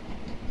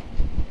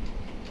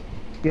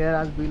के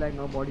आज 2 लाख न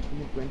बडी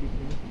किने 20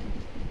 किने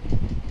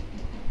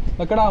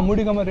कडा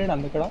मुडीकोमा रेड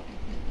हान्दा कडा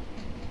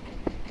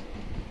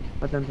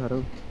पचान थरो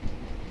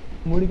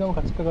मुडीकोमा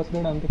खच्का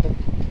रेड हान्दा कडा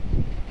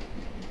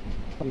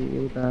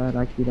एउटा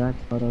राखी राख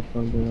पर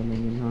चल्दै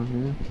रहेन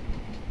है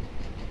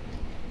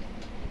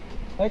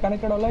लाइक हाने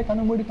कडा लाइक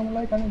हाने मुडीकोमा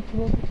लाइक हाने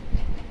पुरो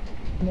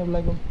ने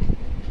लाइक हाने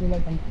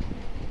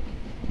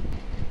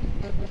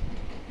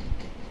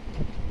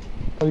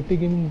पिट्टे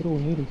गेमिङ ब्रो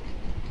हुने रे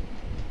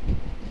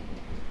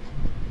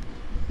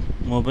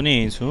म पनि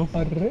यही छु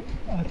अरे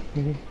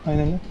हैन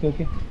ल त्यो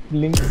के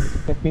लिंक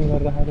पिन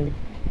गरेर राखेको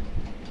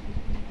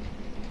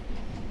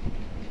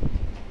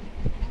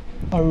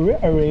अरे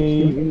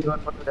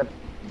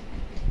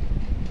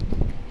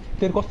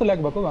तेरो कस्तो ल्याग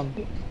भएको काम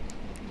के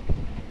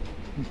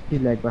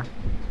ल्याग बा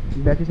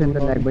ब्याट्री छैन त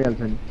ल्याग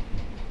भइहाल्छ नि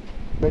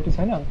ब्याट्री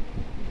छैन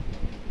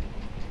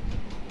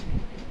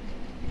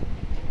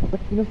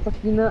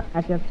किन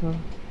अट्याक छ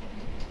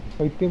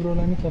पैते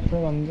ब्रोलाई नि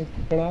सब्स्क्राइब गर्नु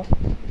कडा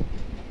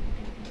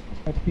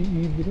हैप्पी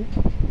ईद ब्रो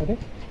अरे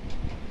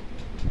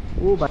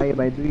ओ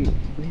भाइ दुई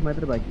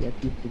मात्र बाँकी यार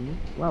 30 दिन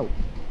वाउ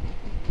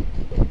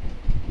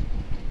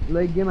ल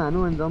एक गेम हानु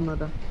अनि जाउँ न त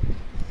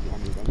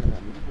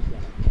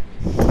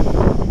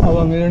अब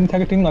मेरो नि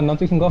ठ्याक्कै टिम भन्दा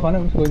चाहिँ गफ हैन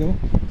उसको दिउँ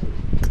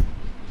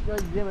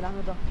गेम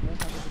राम्रो त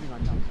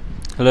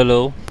हेलो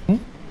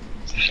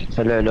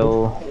हेलो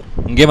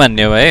गेम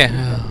हान्ने भाइ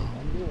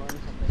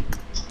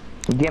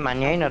गेम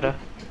हान्ने हैन र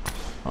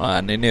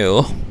हान्ने नै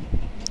हो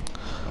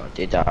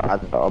त्यही त आज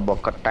अब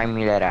भर्खर टाइम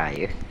मिलाएर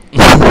आयो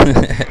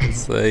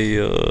सही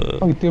हो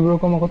त्यो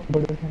ब्रोकोमा कति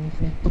बढ्यो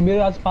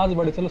मेरो आज 5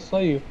 बढ्यो चलो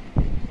सही हो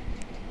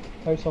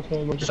 5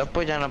 सब्स्क्राइबर बढ्यो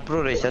सबैजना प्रो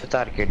रहेछ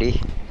चार केटी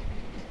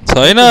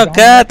छैन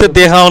कहाँ त्यो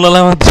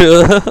देखाउनलाई मात्रै हो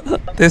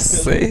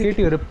त्यसै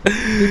केटीहरु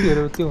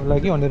त्यो होला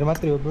कि भनेर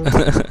मात्रै हो ब्रो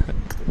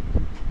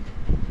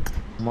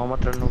म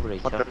मात्र नुब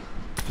रहेछ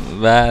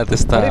बा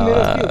त्यस्ता अरे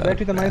मेरो के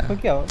ब्याट्री त माइसमा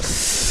के हो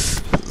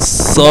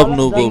सब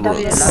नुब हो ब्रो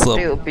सब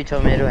ओपी छ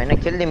मेरो हैन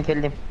खेल्दिम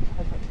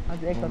आज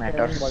एक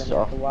म्याटर्स अफ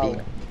पिङ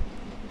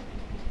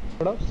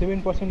कडा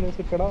 7% रहेछ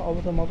कडा अब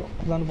त म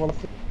जानु पर्छ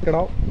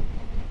कडा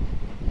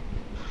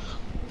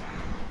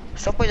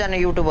सबैजना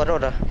युट्युबर हो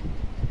र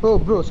ओ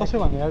ब्रो सबै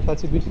भन्ने यार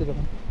साच्चै बिर्सेछ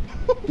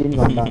 3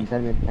 घण्टा हुन्छ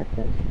मेरो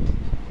फ्याक्टर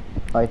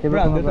है त्यो ब्रो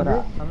हाम्रो त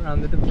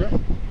ब्रो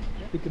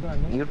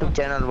युट्युब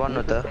च्यानल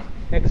बन्नु त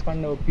एक्स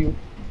पाण्डा ओपी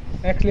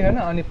एक्स ले हैन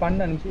अनि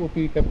पाण्डा अनि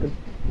ओपी क्यापिटल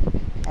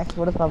एक्स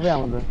बाट सबै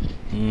आउँछ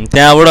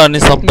त्यहाँबाट अनि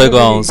सबैको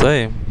आउँछ है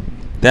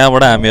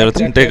त्यहाँबाट हामीहरु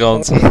तिनटैको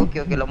आउँछ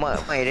ओके ल म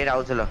हेरेर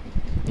आउँछु ल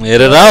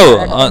हेरेर आऊ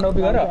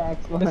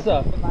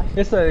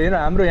यस्तो हैन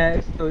हाम्रो यहाँ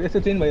यस्तो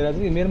चेन्ज भइरहेछ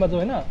कि मेरोमा जो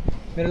हैन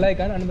मेरो लाइक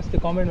हैन अनि बस त्यो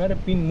कमेन्ट गरेर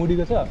पिन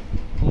मुडीको छ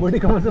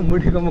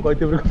मुडीकोमा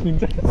गइत्यो ब्रो पिन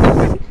छ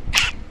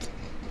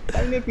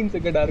अहिले पिन छ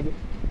केटाहरुको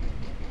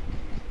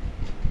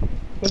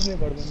खोज्नै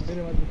पर्दैन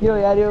मेरो मात्र के हो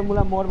यार यो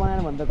मुला मोड बनाएन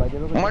भन्छ गइदियो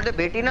मैले त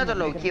भेटिन त ल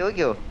के हो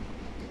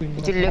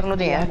एकचोटि लेख्नु त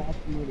यहाँ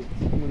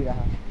मुडी राख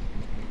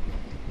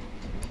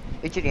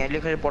एकचोटि यहाँ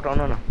लेखेर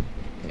पठाउनु न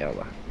अब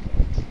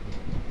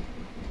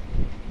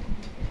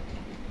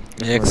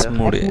एक्स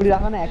मुडी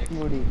राख न एक्स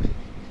मुडी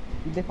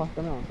सिधै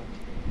फर्स्टमै आउँछ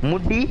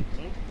मुडी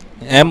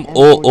M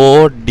O O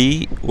D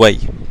Y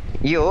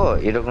यो हो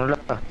हेर्नु ल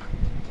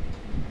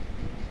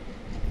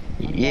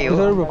यही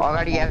हो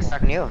अगाडि याद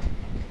सक्ने हो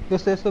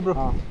यस्तो ब्रो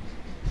अँ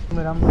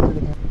तिमीले राम्रो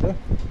देख्नु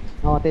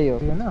त्यही हो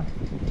हैन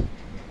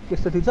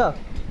यस्तो थिन्छ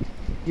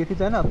यो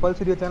थिन्छ हैन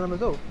पल्सर यो च्यानलमा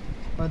जाऊ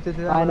अनि त्यो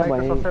च्यानलमा लाइक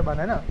र सब्स्क्राइब भन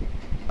हैन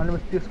अनि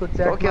त्यसको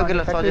च्याटमा ओके ओके ल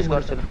सजेस्ट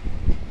गर्छु ल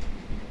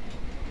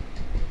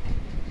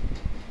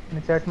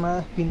अनि च्याटमा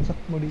पिन छ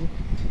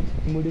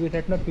मुडीको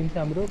च्याटमा पिन छ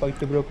हाम्रो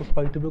खैटे ब्रोको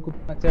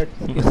च्याट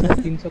छ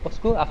पिन छ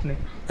कसको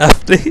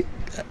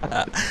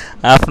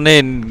आफ्नै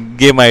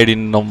गेम आइडी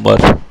नम्बर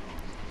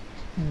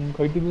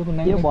खैटे ब्रोको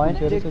नाम यो भएन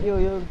यो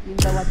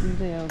तीनटा वा तीन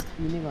चाहिँ यहाँ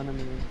पिनै गर्न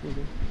मिल्दैन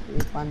ए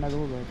पाण्डाको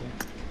पो भयो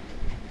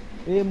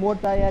ए मोड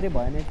त यार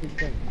भएन ठिक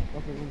छ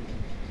कसैको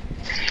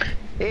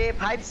ए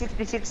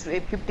 566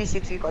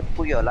 56 कि कति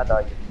पुग्यो होला त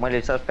अहिले मैले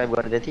सब्स्क्राइब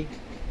गर्दै थिएँ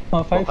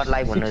ओभर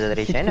लाइभ भन्नु जस्तो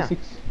रहेछ हैन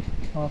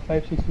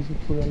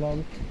 566 पुग्यो होला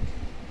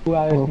अब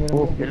आयो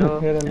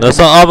ल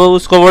अब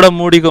उसकोबाट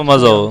मुडीको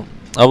मजा हो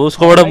अब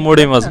उसकोबाट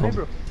मुडी मजा हो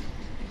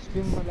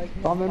स्ट्रिममा लाइक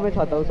कमेन्टमै छ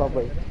त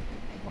सबै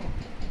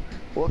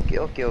ओके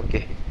ओके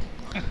ओके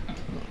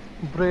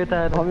ब्रो यता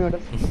आएर कमेन्ट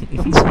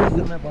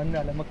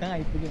भन्नुहाल्यो म कहाँ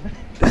आइपुगेँ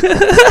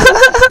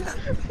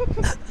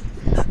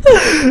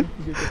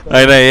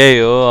होइन यही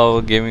हो अब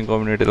गेमिङ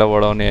कम्युनिटीलाई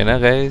बढाउने होइन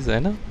गाइस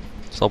होइन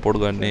सपोर्ट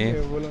गर्ने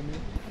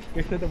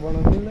यस्तो त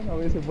बढाउनु नि अब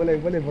यसो बोलाइ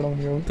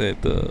बढाउने हो त्यही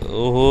त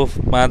ओहो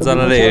 5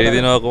 जनाले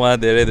हेरिदिनु भएकोमा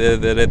धेरै धेरै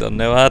धेरै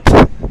धन्यवाद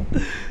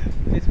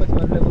यसपछि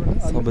अरूलाई बोलाउनु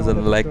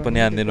सबैजना लाइक पनि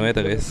हान्दिनु है त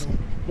गाइस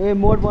ए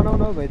मोड बनाउन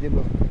हो भइदियो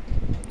ब्रो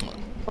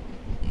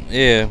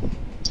ए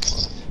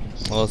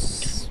हस्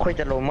खोइ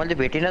त ल मैले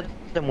भेटिन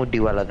त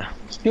मुडीवाला त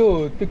त्यो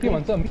के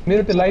भन्छ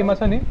मेरो त्यो लाइभमा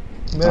छ नि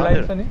मेरो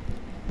लाइभ छ नि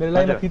मेरो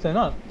लाइभमा खिच हैन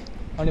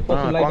अनि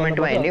पछि लाइक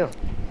कमेन्टमा हेर्नु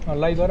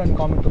लाइक गर अनि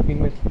कमेन्टको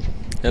पिनमा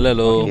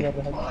हेलो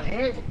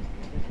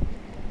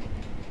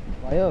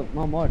भयो म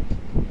मोड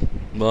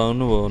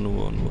भन्नु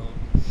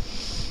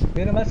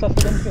मेरोमा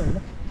सब्स्क्राइब के हुन्छ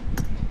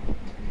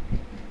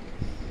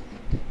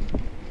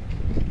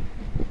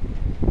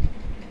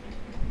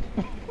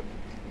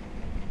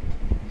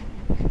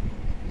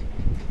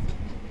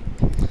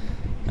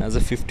आज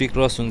 50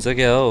 क्रस हुन्छ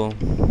क्या हो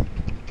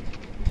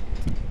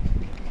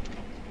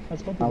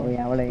अब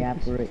यहाँबाट यहाँ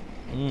पुरै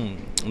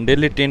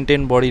डेली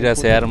 10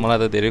 बढिरहेछ यार मलाई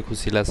त धेरै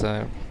खुसी लाग्छ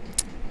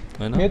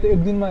हैन मेरो त एक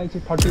दिनमा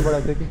चाहिँ 30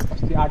 बढाएको थियो कि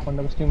अस्ति 8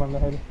 घण्टाको स्ट्रिम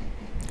गर्दाखेरि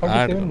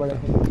 37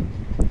 बढाएको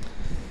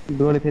थियो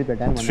डोले फेरि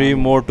भेटाएन 3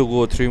 more to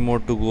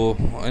go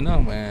हैन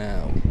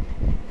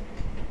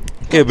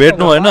के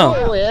भेट्नु हैन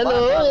हेलो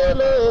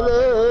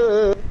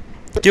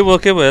के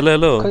भयो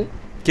हेलो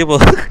के भयो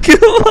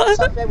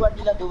सब्स्क्राइब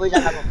गर्दिला दुवै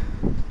जनाको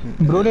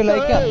ब्रोले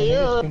लाइक के हाल्नु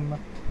स्ट्रिममा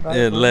ए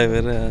लाइभ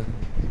हेर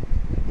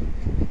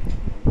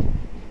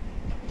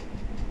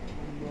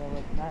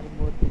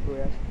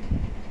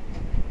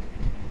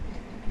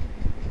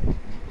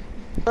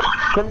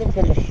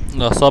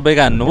ल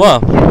सबैको हान्नु भयो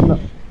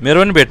मेरो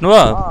पनि भेट्नु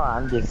भयो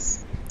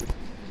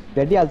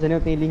भेटिहाल्छ नि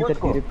त्यही लिङ्क त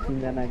फेरि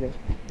तिनजनाकै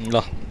ल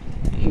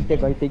त्यो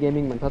घैते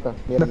गेमिङ भन्छ त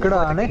लकडा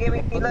हाने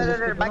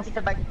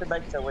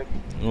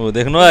ओ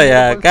देख्नु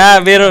या कहाँ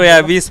मेरो या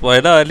 20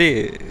 भएन अलि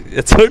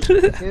छोड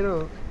मेरो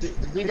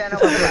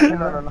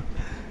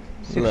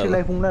 60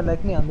 लाइक पुग्न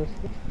लाइक नि हान्दै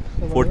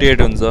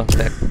 48 हुन्छ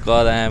ट्याक्क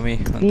दामी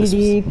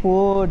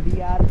PD4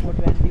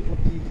 DR420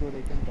 ओटी प्रो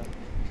रहेछ नि त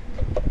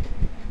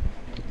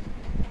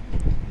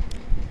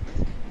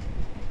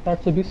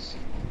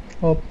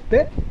 720 ओपे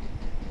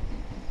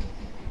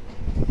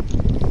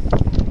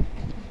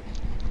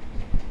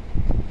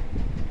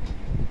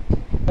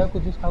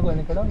कुछ खाओ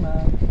गर्ने कडा न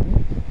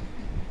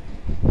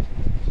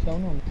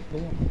साउनु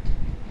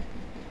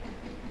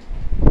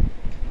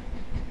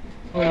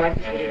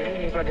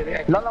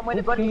ल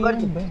मैले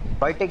गर्नु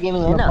भइटे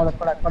गेमिङ हैन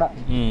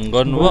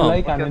गर्नु भयो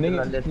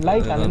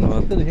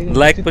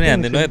लाइक पनि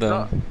हान्दिनु है त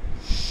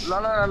ल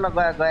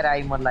गएर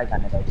आइ म लाइक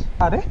हानेर आउँछु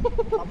अरे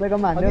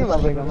सबैकोमा हान्दियो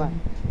सबैकोमा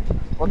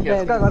ओके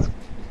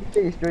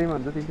स्टोरी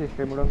भन्छ तिम्रो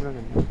स्टोरी मोडमा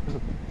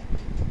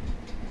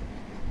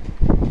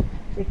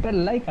एकटा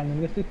लाइक हान्नु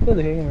त्यस्तो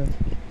देखेको मैले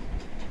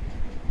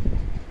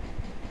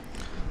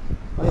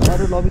अनि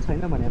अरु लबी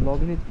छैन भने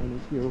लबी नै छैन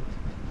के हो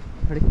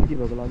खडे केटी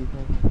भएको लबी छ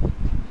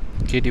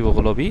केटी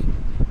भएको लबी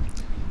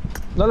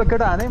ल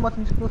केटा हाने म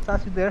तिमीको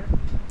साथी देयर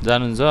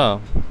जानुहुन्छ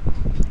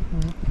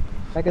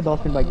ट्याक्कै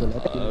 10 मिनेट बाइक होला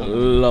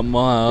ल म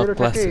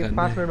क्लास 5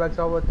 मिनेट बाइक छ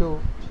अब त्यो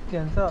के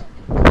भन्छ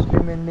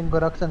स्ट्रिम एन्डिङ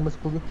गराएको छ बस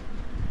पुग्यो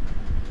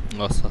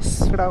हस्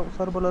केटा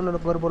सर बोल ल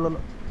गर बोल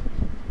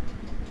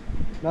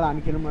ल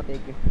हामी खेलौँ न त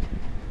एक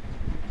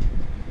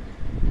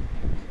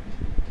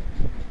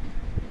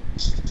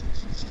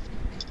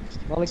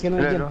ल खेल्नु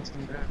एक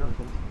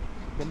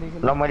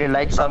ल मैले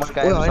लाइक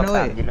सब्स्क्राइब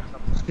हान्दिन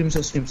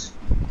स्ट्रिम्स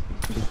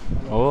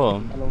हो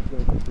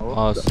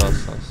हस्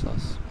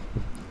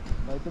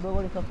भाइ त्यो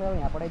बगडी सब्स्क्राइब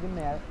यहाँ पठाइदिनु न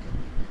यार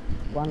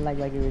 1 लाइक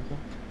लागि वेट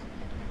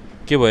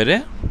के भयो रे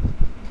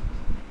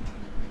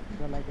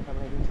लाइक त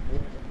पठाइदिनु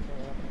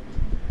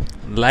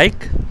लाइक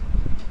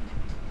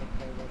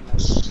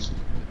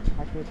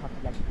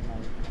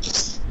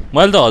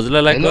मैले त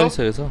हजुरलाई लाइक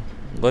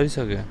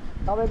गरिसकेँ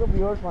तपाईको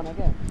भ्युअर्स भने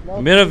के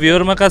मेरो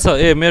भ्युअरमा कहाँ छ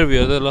ए मेरो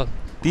भ्युअर त ल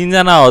 3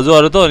 जना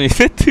हजुरहरु त हो नि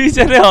 3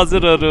 जना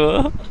हजुरहरु हो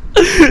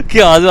के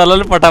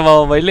हजुरहरूलाई पठामा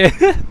मैले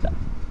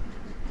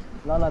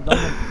ल ल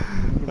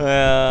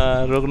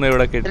रोक्नु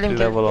एउटा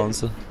केटीलाई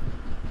बोलाउँछु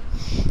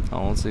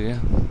आउँछु क्या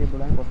के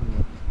बोलाइ पठाउनु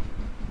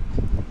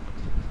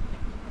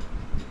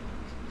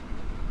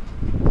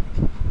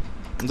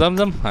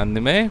जम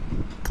हान्दिम है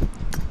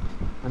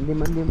हान्दिम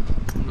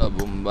ल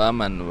बुम्बा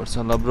मान्नुपर्छ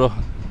ल ब्रो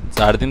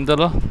झार्दिउँ त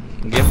ल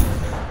गेम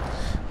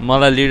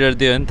मलाई लिडर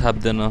दियो भने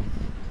थाप्दैन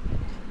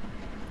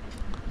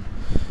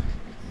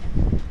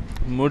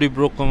मुडी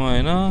ब्रोकोमा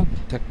होइन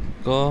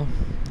ठ्याक्क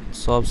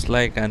सब्स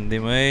लाइक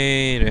हान्दिम है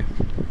रे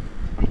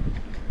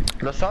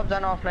ल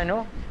सबजना अफलाइन हो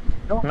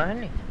नहेर्ने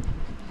नि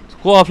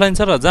को अफलाइन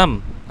छ र जाम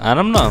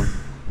हानौँ न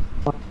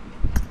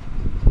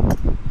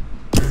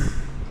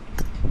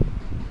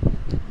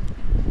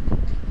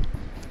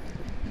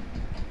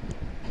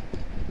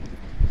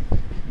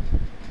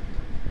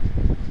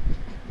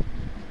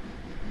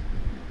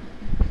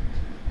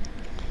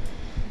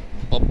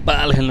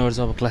बब्बाल खेल्नुपर्छ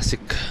अब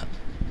classic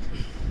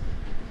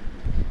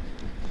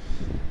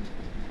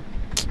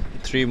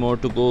 3 more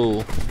to go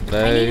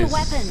guys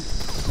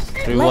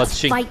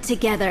fight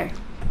together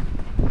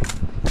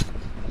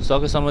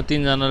सकेसम्म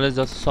 3 जनाले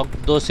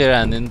सक्दो सेयर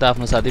हान्दिनु त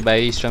आफ्नो साथीभाइ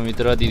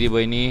इष्टमित्र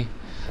दिदीबहिनी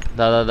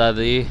दादा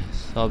दादी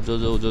सब जो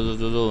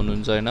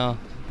हुनुहुन्छ हैन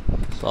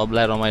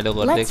सबलाई रमाइलो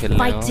गर्दै खेल्ने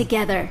हो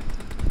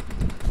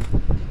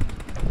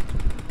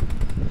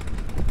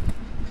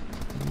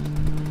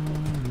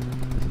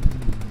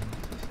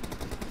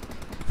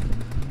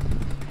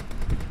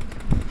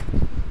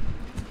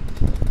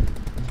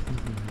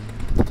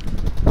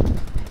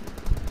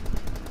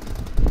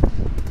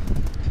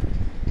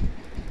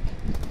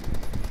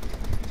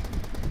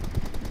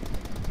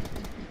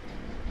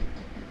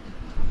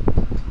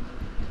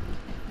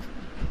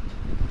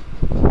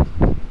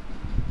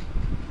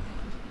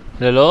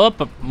Hello,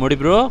 Modi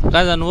bro,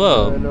 कहाँ जानु हो?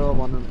 Hello,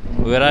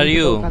 Where are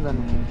you?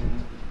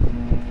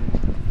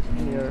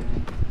 Here.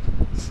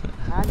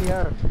 I'm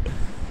here.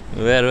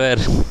 Where?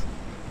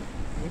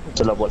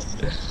 चलो बोल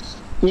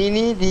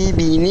इनी दी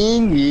बिनी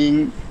गिङ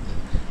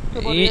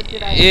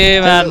ए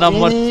मा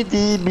नम्बर इनी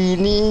दी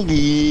बिनी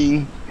गिङ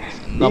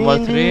नम्बर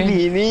 3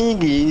 बिनी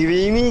गिङ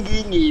बिनी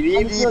गिङ इनी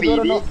दी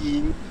बिनी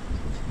गिङ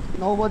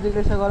 9 बजे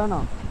रेस गर न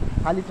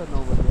खाली छ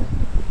 9 बजे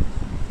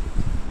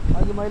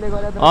अघि मैले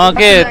गरे त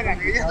के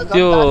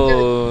त्यो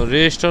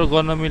रेजिस्टर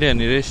गर्न मिल्यो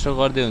नि रेजिस्टर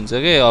गर्दै हुन्छ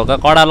के हल्का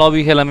कडा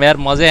लबी खेलम यार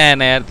मजै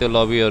आएन यार त्यो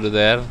लबीहरु त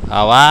यार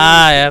हावा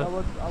यार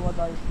अब त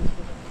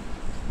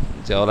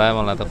झ्याउलायो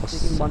मलाई त कस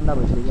बन्दा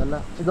भइसक्यो ल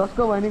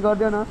जसको भयो नि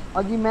गर्दियो न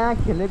अघि म्याच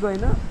खेलेको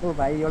हैन ओ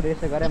भाइ यो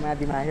रेस गरे म्याच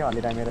दिमागै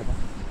हलेर मेरो त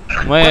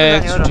म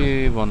एक्चुअली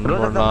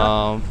भन्नुपर्दा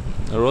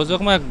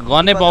रोजकमा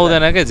गनै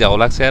पाउँदैन के झ्याउ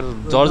लाग्छ यार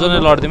जर्जोले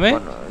लड्दिम है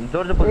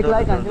एक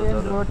लाइक हान्छु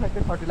रोड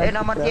ठ्याक्कै 30 लाइक ए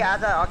नम्बर 3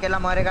 आज अकेला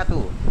मरेका तू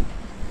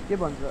के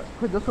भन्छ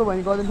खै जसको भयो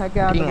नि गर्दिन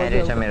ठ्याक्कै आज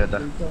रहेछ मेरो त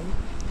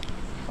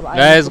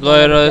गाइस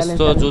गएर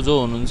यस्तो जो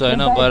हुनुहुन्छ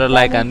हैन गएर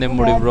लाइक हान्दै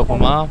मुडी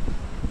ब्रोकोमा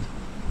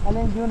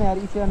च्यालेन्ज दिउ न यार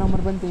इसिया नम्बर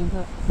पनि त्यही छ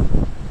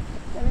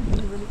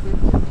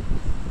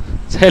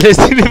च्यालेन्ज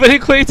दिने पनि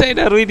कोही छैन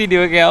रुइदिने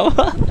हो क्या हो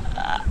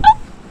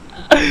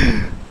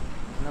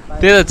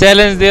त्यो त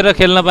च्यालेन्ज दिएर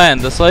खेल्न पाए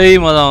भने त सही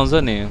मजा आउँछ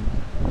नि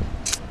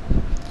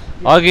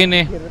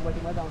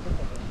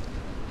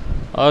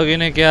अघि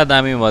नै क्या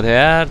दामी भयो थियो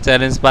यार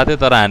च्यालेन्ज पाथ्यो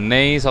तर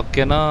हान्नै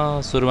सकेन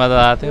सुरुमा त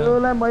आएको थियो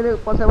त्यसलाई मैले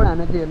पछाबाट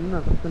हाने थिएँ हेर्नु न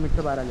कस्तो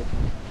मिठो पाराले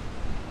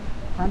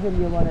खान्छ नि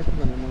यो बनाएको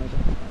भने मलाई त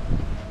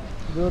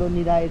जोरो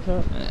निदाएछ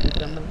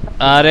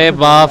अरे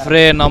बाप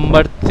रे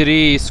नंबर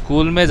 3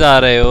 स्कूल में जा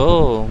रहे हो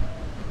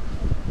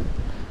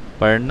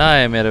पढ़ना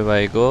है मेरे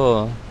भाई को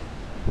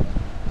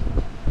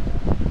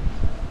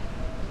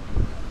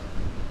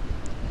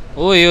ओ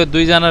यो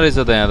 2 जना रहेछ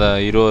त यहाँ त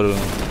हिरोहरु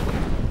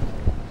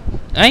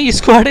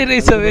स्क्वाडै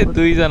रहेछ बे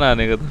 2 जना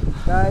हानेको त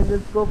गाइस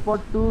लेट्स गो फर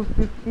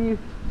 250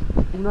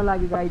 पुग्न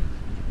लागि गाइस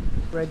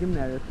रेडिम न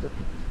यस्तो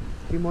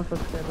रिमोट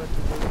सब्सक्राइबर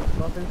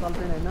गर्लफ्रेन्ड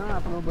सर्लफ्रेन्ड हैन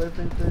आफ्नो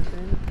बोयफ्रेन्ड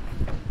फ्रेन्ड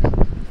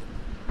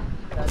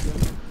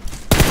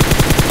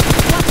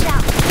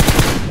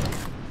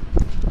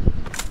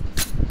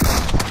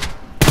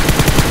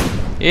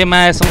ए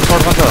मायासँग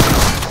शॉटगन छ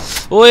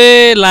ओए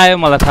लायो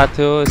मलाई थाहा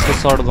थियो यसको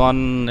शॉटगन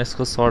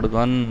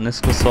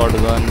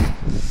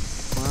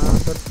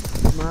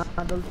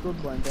मादल स्कोप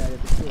भन्छ आयो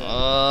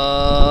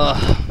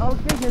अब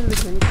के खेल्दै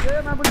छ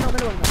केमा पनि नमेले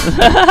भन्छ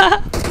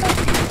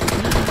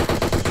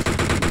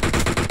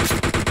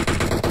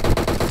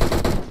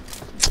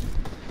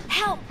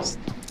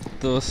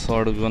तो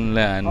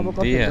शॉटगनले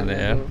हान्दिहाले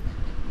यार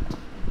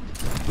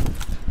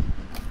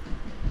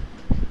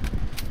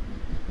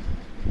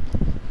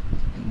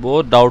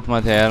बहुत डाउटमा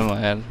थिएँ यार म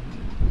यार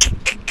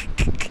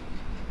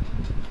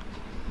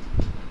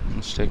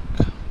मिस्टेक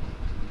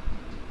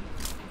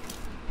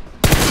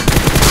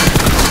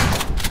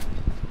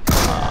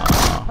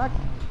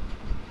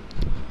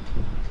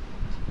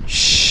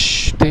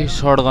त्यही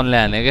शॉटगनले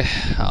हाने के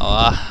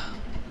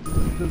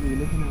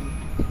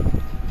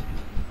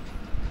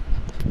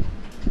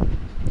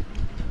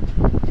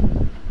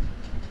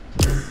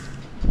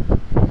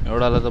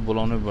एउटालाई त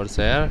बोलाउनै पर्छ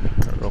यार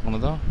रोक्नु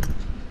त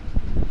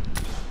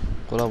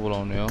कसलाई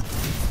बोलाउने हो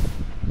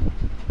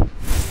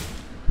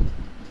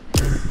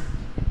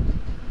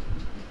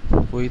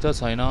कोही त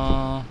छैन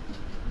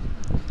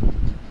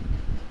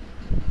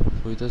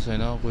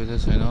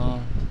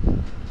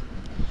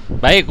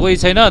भाइ कोही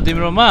छैन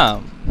तिम्रोमा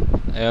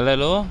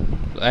हेलो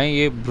आई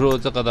ये ब्रो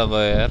चाहिँ कता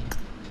गयो यार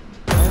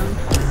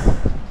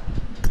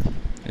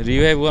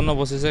रिभाइभ गर्न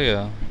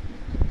बसिसक्यो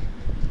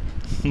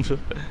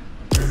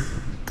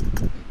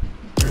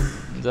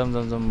जाम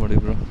बढी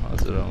ब्रो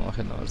हजुर म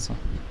खेल्नुपर्छ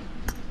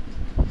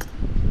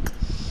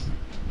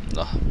ल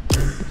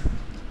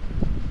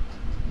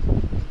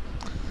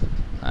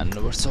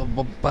हान्नुपर्छ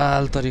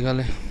बब्बाल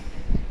तरिकाले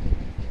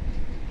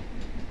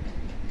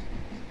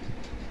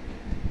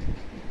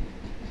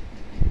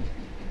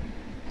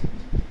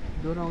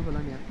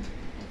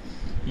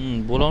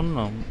बोलाउनु न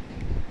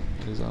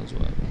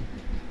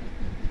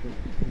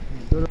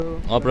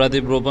अपराधी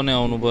ब्रो पनि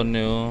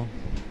आउनुपर्ने हो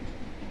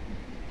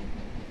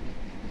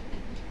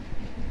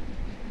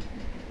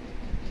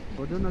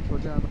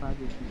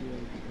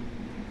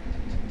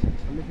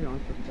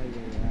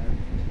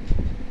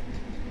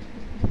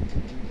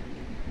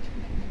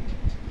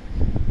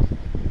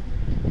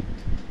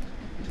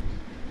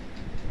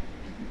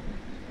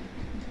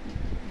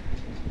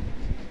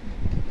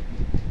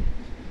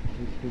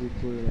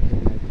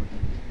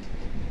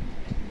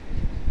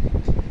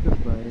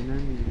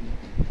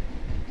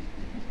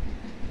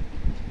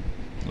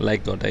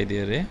लाइक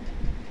घटाइदियो रे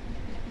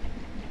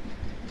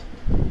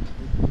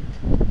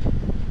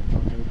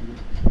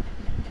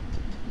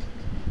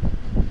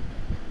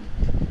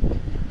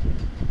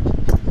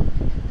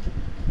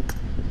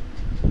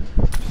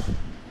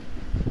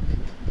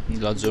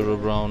गजरो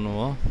ब्राउन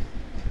हो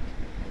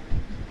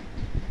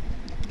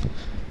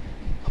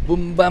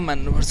बुम्बा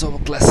मान्नुपर्छ अब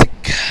क्लासिक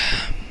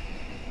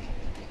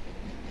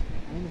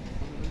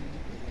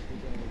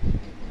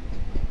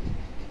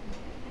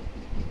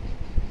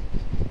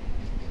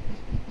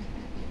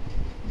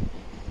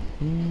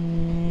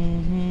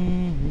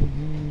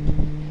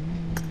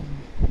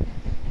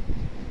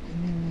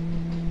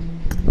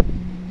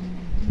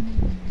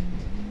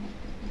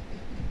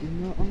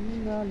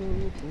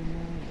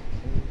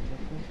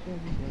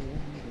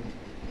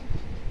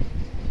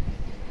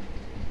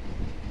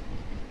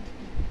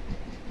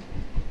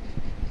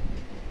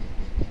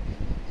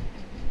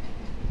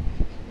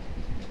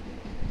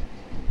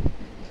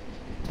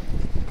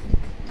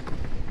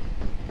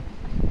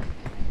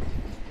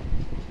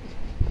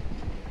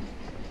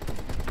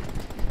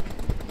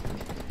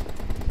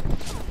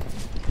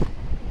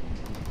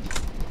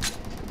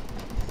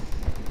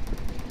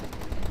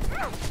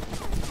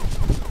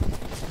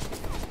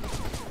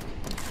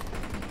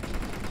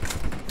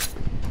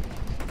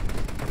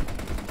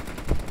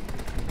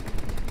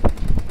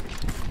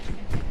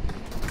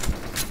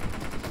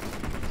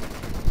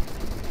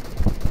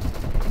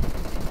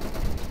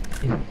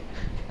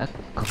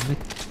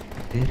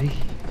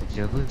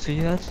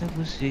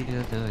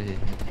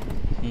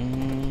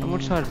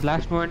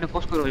लास्ट मोमेन्टमा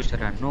कसको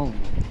रजिस्टर हान्नु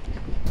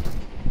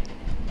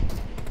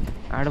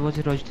 8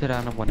 बजे रजिस्टर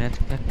हाल्नु भनेको छ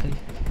ट्याक्कै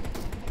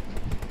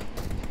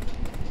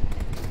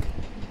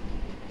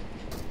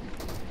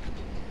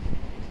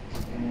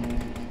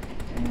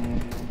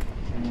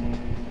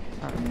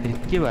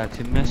के भएको छ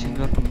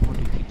मेसेन्जरको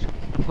नोटिफिकेसन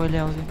कहिले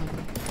आउँदैन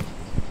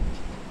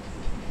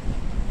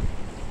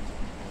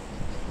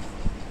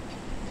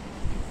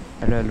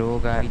हेलो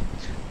गाइस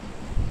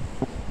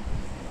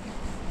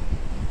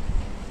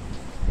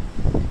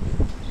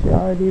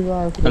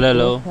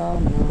हेलो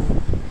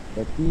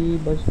कति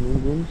बस्नु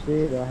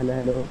घुम्सेर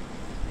हेलो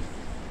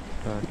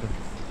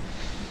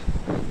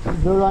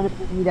जोरवाने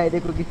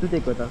मिलाइदिएको कि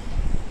सुतेको त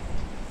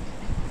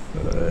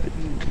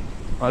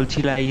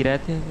अल्छी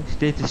लागिरहेको थियो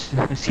स्टेज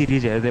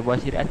सिरिज हेर्दै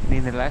बसिरहेको थिएँ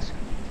निन्द्रा लाग्छ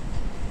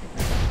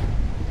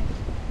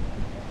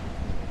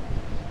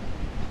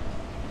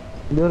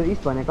जोर इस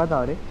भने कता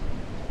हो रे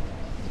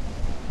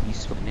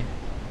इस भने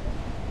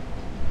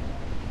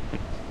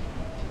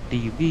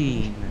टिभी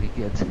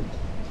के छ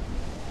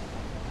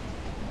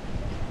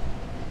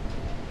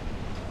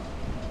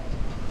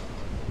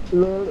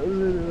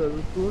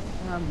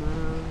कोठामा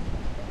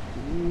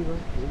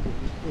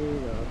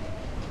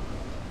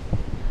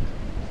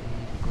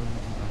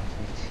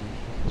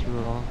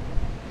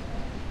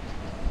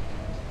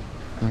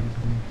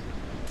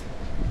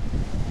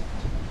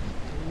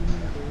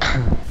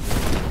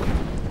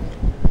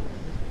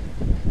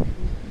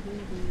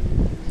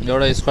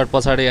एउटा स्क्वाड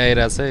पछाडि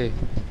आइरहेछ है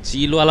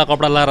चिलवाला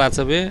कपडा लगाइरहेछ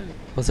बे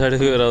पछाडि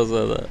गएर आउँछ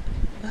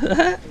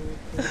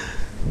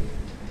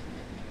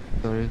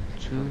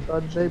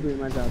सधैँ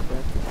भुइँमा जान्छ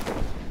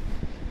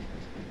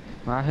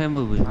आफै म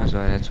भुइँमा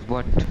झरेको छु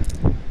बट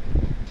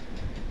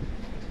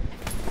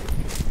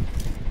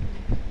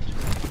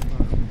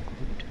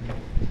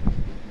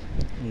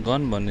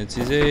गन भन्ने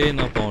चिजै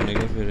नपाउने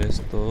क्या फेरि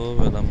यस्तो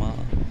बेलामा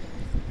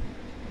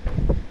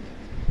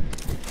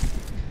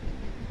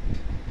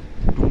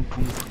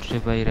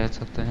बाहिरहेछ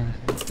त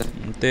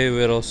त्यही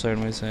वेयर हाउस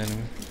साइडमै छ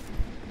एनिमी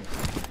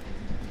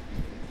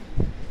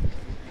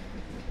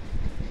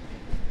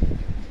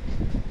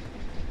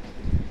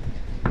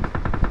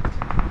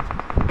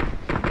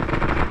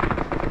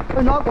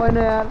नक होइन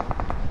यार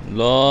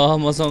ल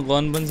मसँग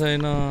गन पनि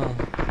छैन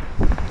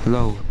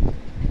लौ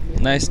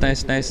नाइस नाइस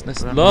नाइस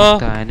नाइस ल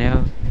हान्यो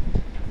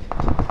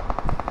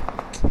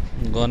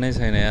गनै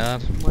छैन यार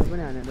मैले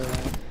पनि हाने त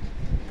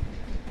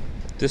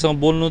त्यससँग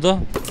बोल्नु त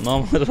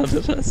नम्बर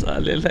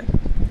सालेलाई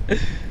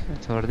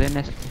छोड्दैन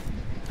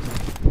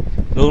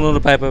रोक्नु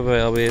पाए पाए पाए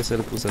अब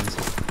यसरी पुछन्छ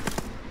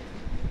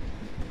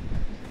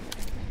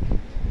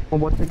म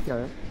बच्चे क्या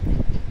हो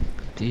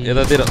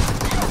यतातिर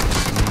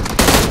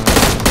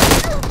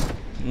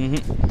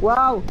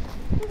वाउ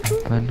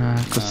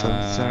बनाको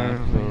संसार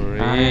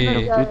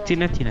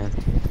चिन चिन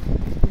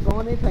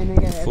गाउनै छैन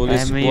क्या फुल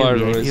स्क्वाड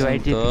रहेछ नि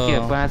त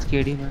 5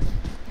 केडीमा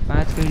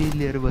 5 केडी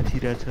लिएर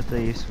बसिरहेछ त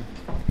यसो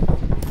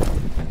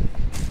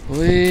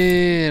ओए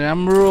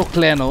राम्रो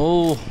क्ल्यान हो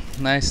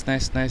नाइस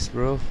नाइस नाइस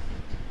ब्रो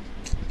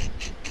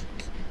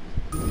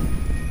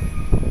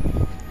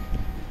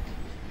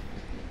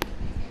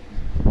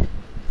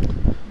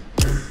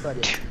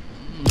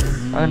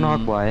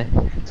नक भयो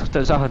सुस्त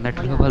सबभन्दा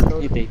ठुलो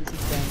गल्ती त्यही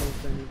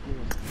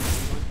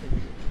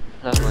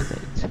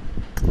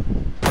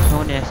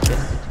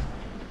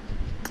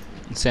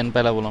सेन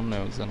पाइला बोलाउँ न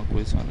एकजना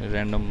कोही छ भने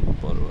ऱ्यान्डम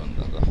पऱ्यो अन्त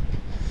त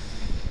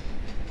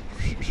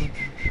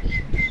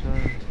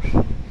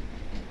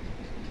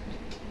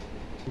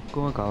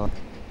कोमा घाउ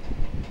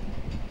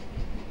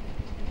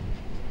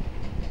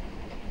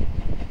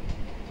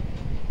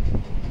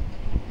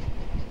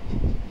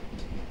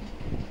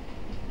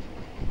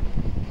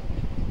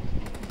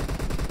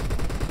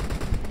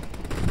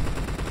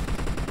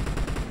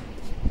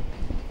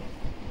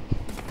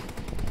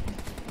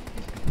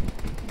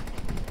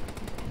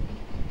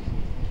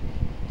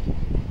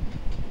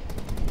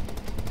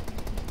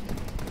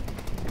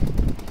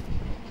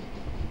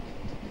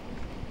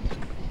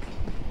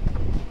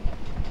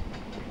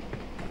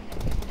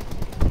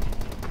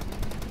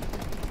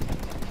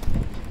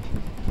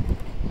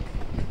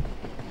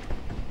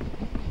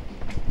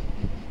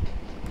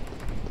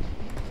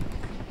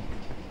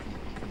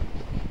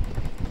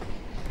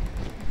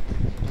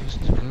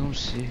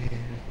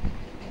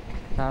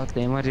त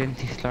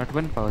इमर्जेन्सी स्लट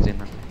पनि पाउँदैन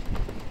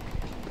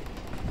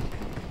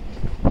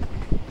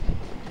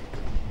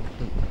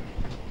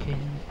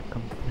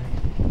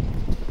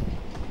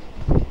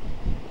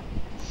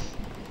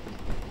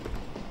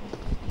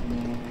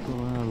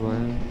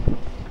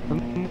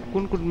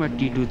कुन कुनमा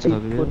T2 छ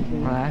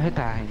आयो त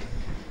आएन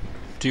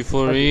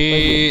T4E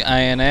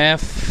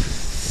INF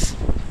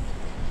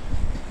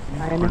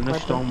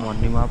स्टर्म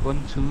भन्नेमा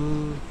पनि छु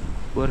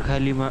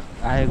गोर्खालीमा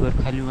आए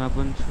गोर्खालीमा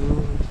पनि छु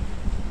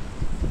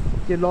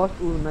के लस्ट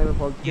नेभर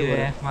फल्स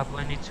मा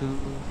पनि छु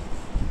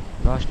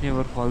लस्ट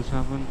नेभर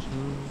फल्समा पनि छु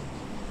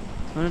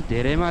अनि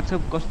धेरैमा छ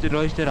कस्तो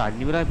रजिस्टर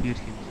हाल्ने बेला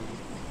बिर्सिन्छु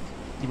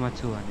तिमा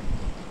छु भने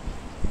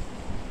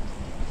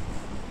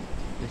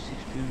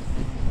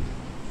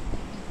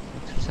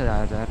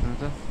न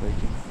त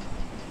भइदिनु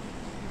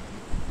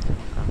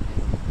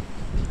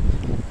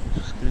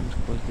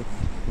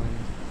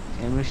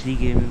एमएसडी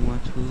गेमिङमा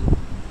छु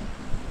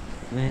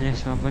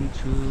एनएसमा पनि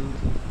छु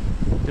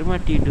त्योमा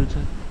T2 छ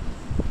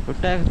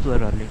एउटा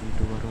चोरहरूले T2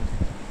 गराउँछ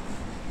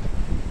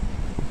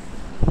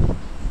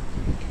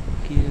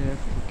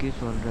के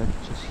चलिरहेको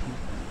छ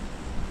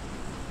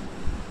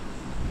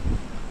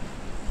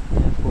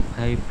यहाँको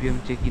 5 PM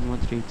चेक इन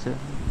मात्रै छ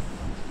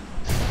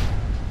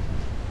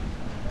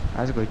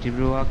आज घै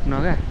तिम्रो वाक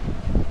नगा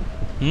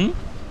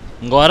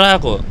घर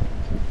आएको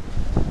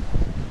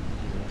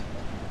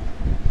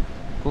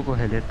को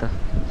खेले त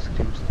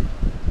स्क्रिम्स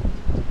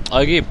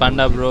अघि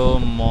पाण्डा ब्रो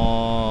म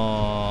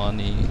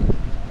अनि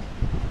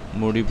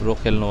मुडी ब्रो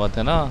खेल्नु भएको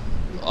थिएन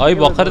अहिले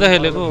भर्खर त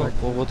खेलेको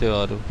को थियो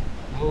अरू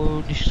ओ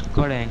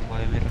डिस्कर्ड ह्याङ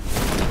भयो मेरो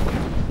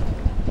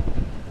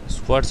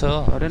स्क्वाड छ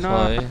अरे न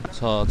छ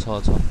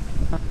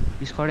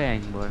डिस्कर्ड ह्याङ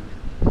भयो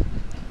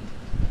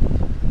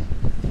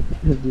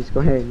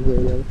डिस्कर्ड ह्याङ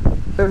भयो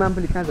तर नाम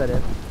पनि कहाँ झर्यो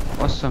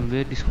असम बे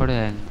डिस्कर्ड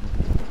ह्याङ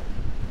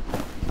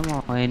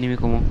म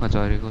एनिमीको मुखमा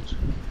झरेको छु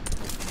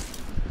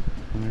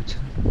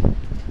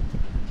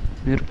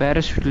मेरो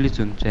प्यारासुटले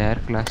हुन्छ यार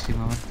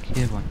क्लासिकमा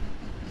के भन्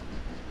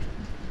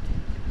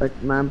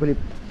नाम पनि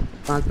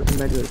 5%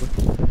 ब्याट्री भएको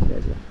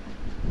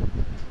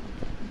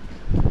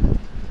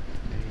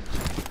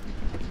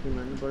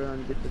मान्नु पर्यो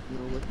अनि त्यसपछि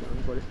नौबस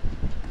लाउनु पर्यो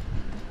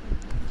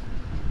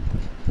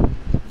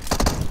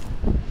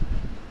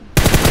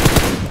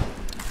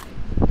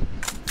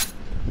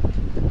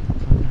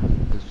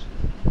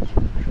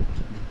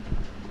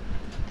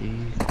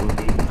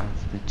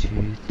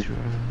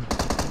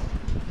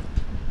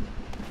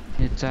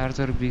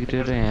चार्जर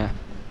बिग्रेर यहाँ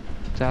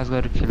चार्ज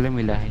गरेर खेल्नै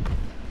मिलाएन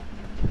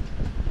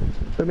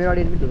तर मेरो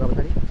अगाडि एनिमी ढुका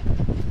पछाडि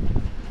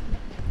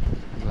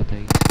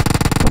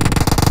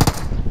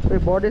खोइ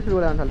बर्डे सुरु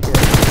गर्न थाल्थ्यो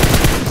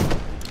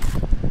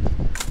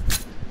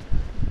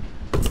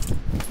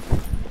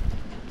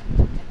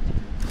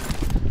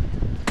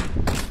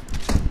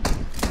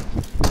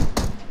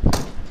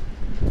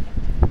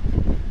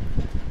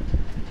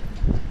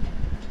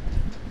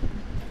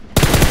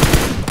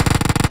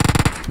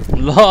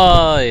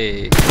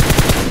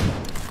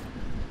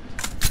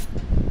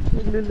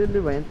लय लु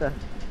भयो नि त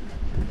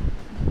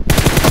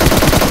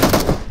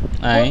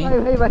आई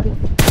भाइ भाइ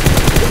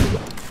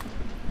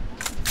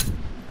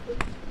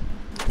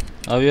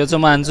अब यो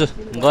चाहिँ मान्छु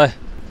गए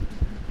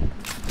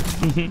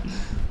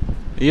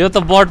यो त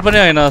बट पनि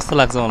होइन जस्तो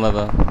लाग्छ मलाई त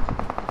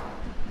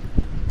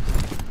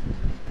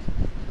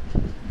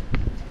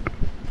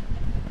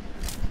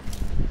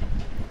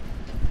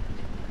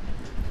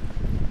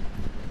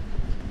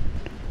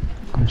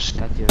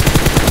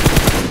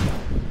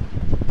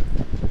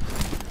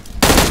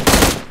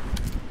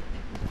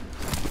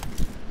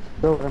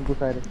Program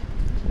pusare.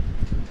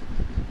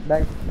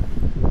 Back.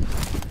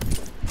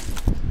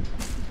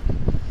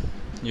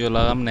 यो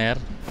लगाम न यार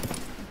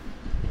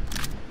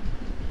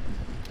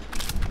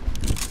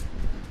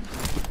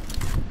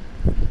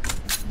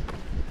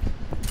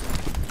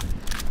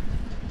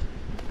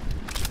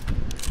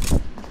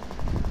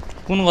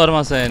कुन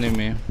घरमा छ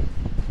एनिमी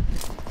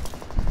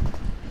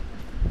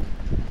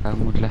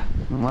मुला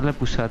मलाई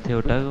पुसा थियो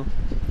एउटा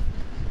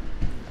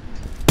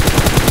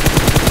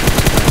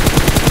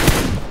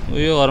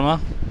यो घरमा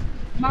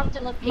Marked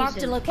a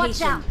location.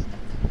 Watch out.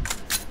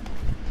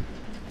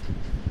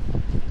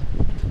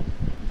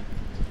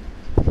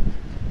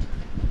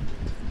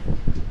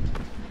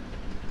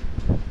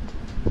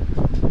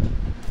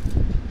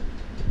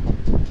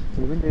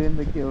 Even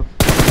the kill.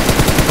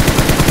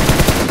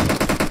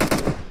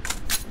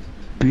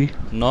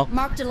 knock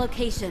Marked a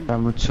location.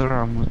 राम्रो छ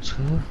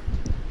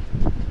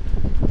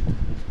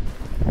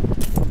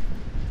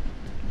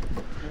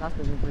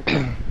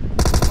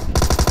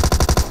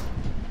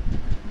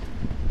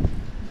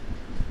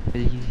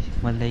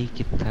मलाई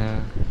के था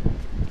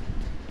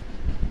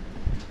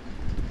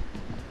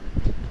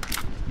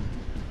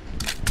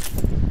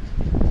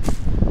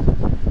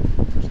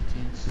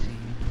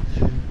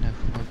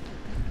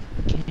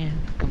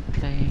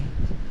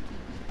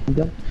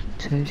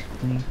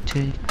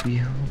Take me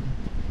home.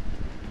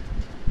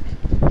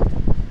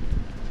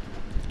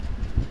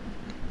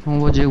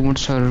 वो जे मुझ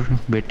सर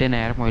भेटे ना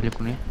यार मैले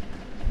कुनै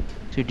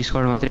त्यो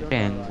डिस्कर्ड मात्रै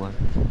ट्याङ भयो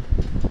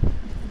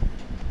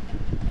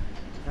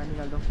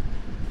निकाल दो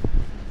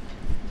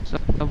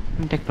सब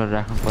कन्ट्याक्टहरु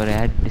राख्नु पर्यो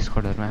यार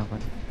डिस्कर्डहरुमा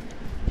पनि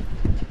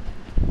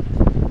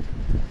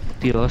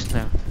त्यो होस् न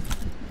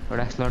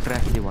एउटा स्लट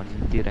राख्दिए भन्ने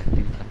त्यो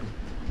राख्दिनु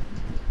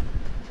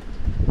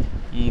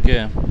के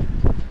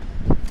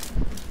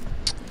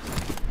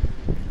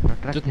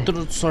त्यत्रो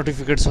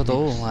सर्टिफिकेट छ त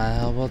हो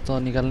अब त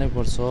निकाल्नै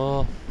पर्छ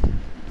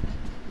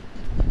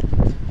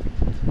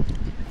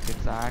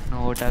 8-9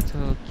 वटा छ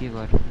के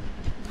गर्नु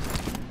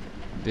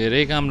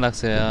धेरै काम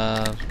लाग्छ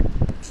यार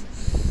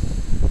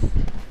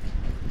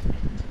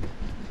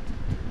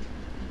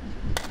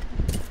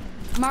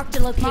Marked a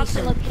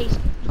location.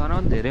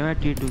 सनाउन धेरैमा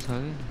T2 छ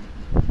के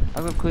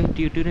अब खोइ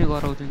T2 नै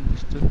गराउँछ नि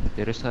त्यस्तो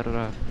धेरै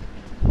सर्भर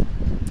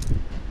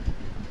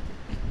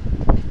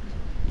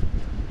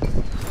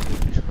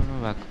डिस्कर्डमा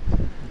भएको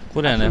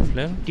कुरा हैन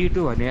फ्लेम T2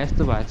 भने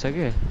यस्तो भएको छ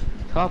के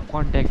सब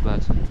कन्ट्याक्ट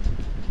भएको छ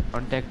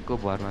कन्ट्याक्टको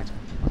भरमा छ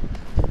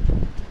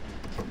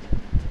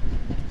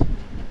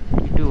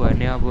T2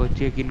 भने अब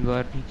चेक इन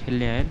गर्ने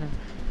खेल्ने हैन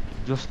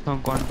जससँग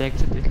कन्ट्याक्ट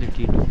छ त्यसले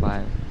T2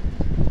 पायो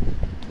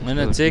हैन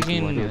चेक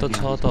इन त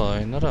छ त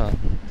हैन र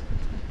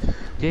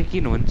चेक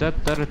इन हुन्छ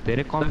तर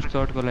धेरै कम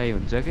स्लटको लागि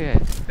हुन्छ के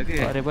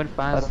अरे पनि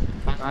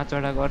 5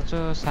 वटा गर्छ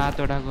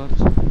 7 वटा गर्छ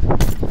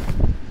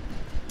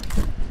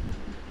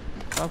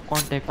सब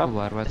कन्ट्याक्टको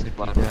भरमा छ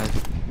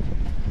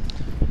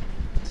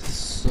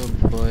सब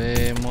भए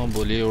म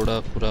भोलि एउटा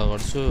कुरा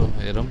गर्छु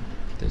हेरौँ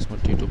त्यसमा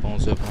T2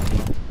 पाउँछ पाउन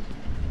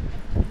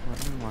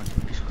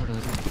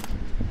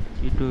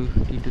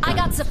I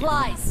got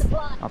supplies.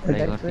 अप्लाई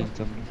गरिदिन्छ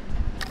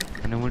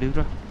हैन मुडी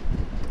ब्रो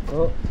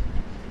हो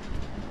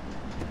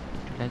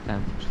त्यसलाई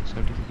काम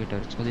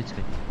सर्टिफिकेटहरु छँदै छ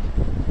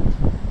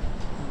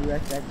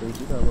डिवाइस ट्याग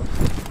भइसक्यो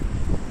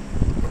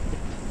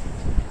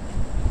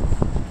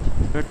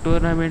अब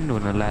टुर्नामेन्ट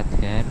हुन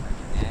लाग्थ्यो यार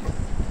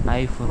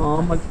आइफोन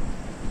म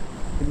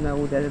कितना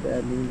उठा त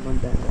लिमिट मन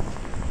चाहिन्छ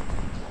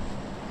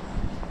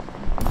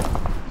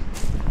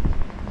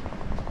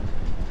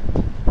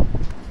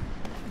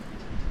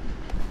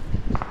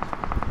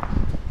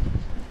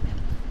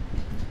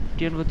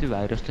टियनको त्यो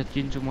भाइरसलाई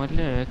चिन्छु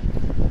मैले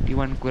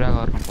T1 कुरा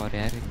गर्नु पर्यो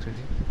यार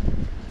एकचोटी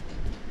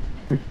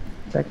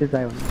प्र्याक्टिस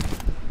आयो भने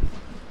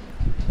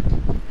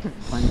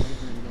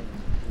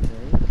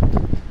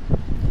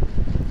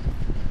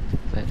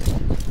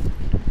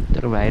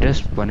तर भाइरस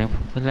भनेको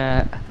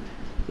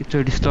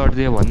एकचोटि स्लट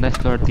दियो भन्दा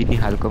स्लट दिने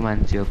खालको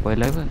मान्छे हो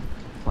पहिलाको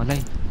मलाई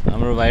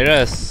हाम्रो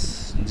भाइरस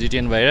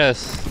जिटिएन भाइरस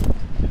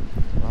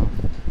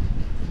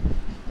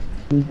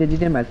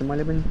जिटिएन भाइरस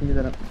मैले पनि चिने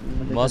तर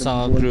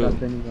मसँग क्रू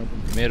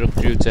मेरो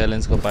क्रू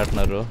च्यालेन्जको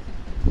पार्टनर हो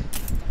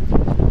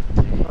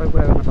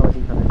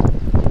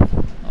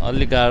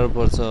अलि गाह्रो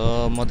पर्छ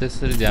म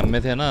त्यसरी झ्याम्मे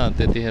थिएन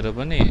त्यतिखेर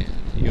पनि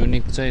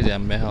युनिक चाहिँ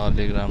झ्याम्मे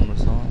अलिक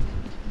राम्रोसँग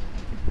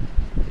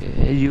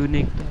ए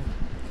युनिक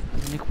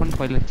पनि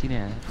पहिला चिने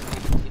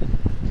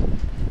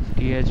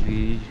THV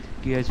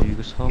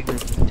को सबै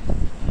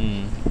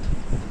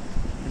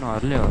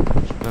यिनीहरूले हो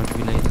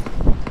मिलाइ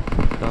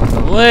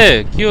ओए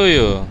के हो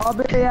यो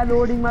अबे यार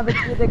लोडिङमा त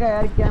के देखा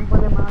यार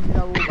क्याम्पले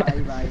मारिदिरा ओ भाइ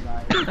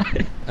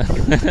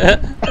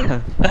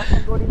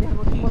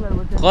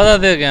कता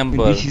थियो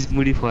camper This is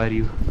moody for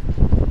you.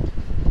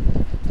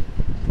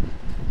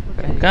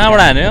 कहाँबाट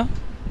हान्यो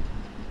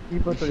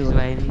This is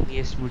why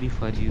yes moody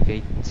for you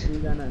guys.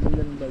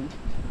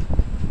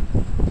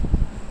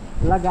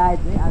 ल गाइज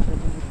है आज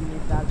पनि तिमी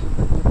 4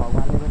 सुत्दै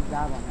भगवानले पनि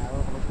जा भने अब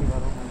के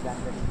गरौँ म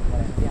जानकारी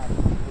गराएँ आज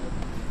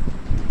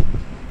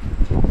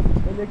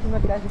इलेक्सनमा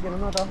क्लासिक हेर्नु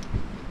न त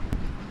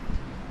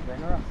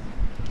हैन र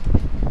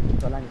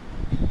चला नि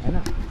हैन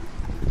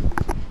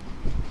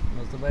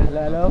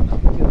हेलो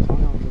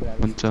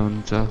हुन्छ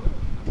हुन्छ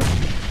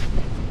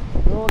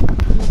So,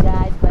 see you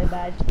guys. Bye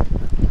bye.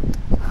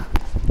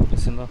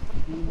 Listen up.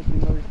 See you in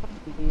the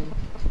team.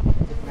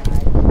 Good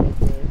night.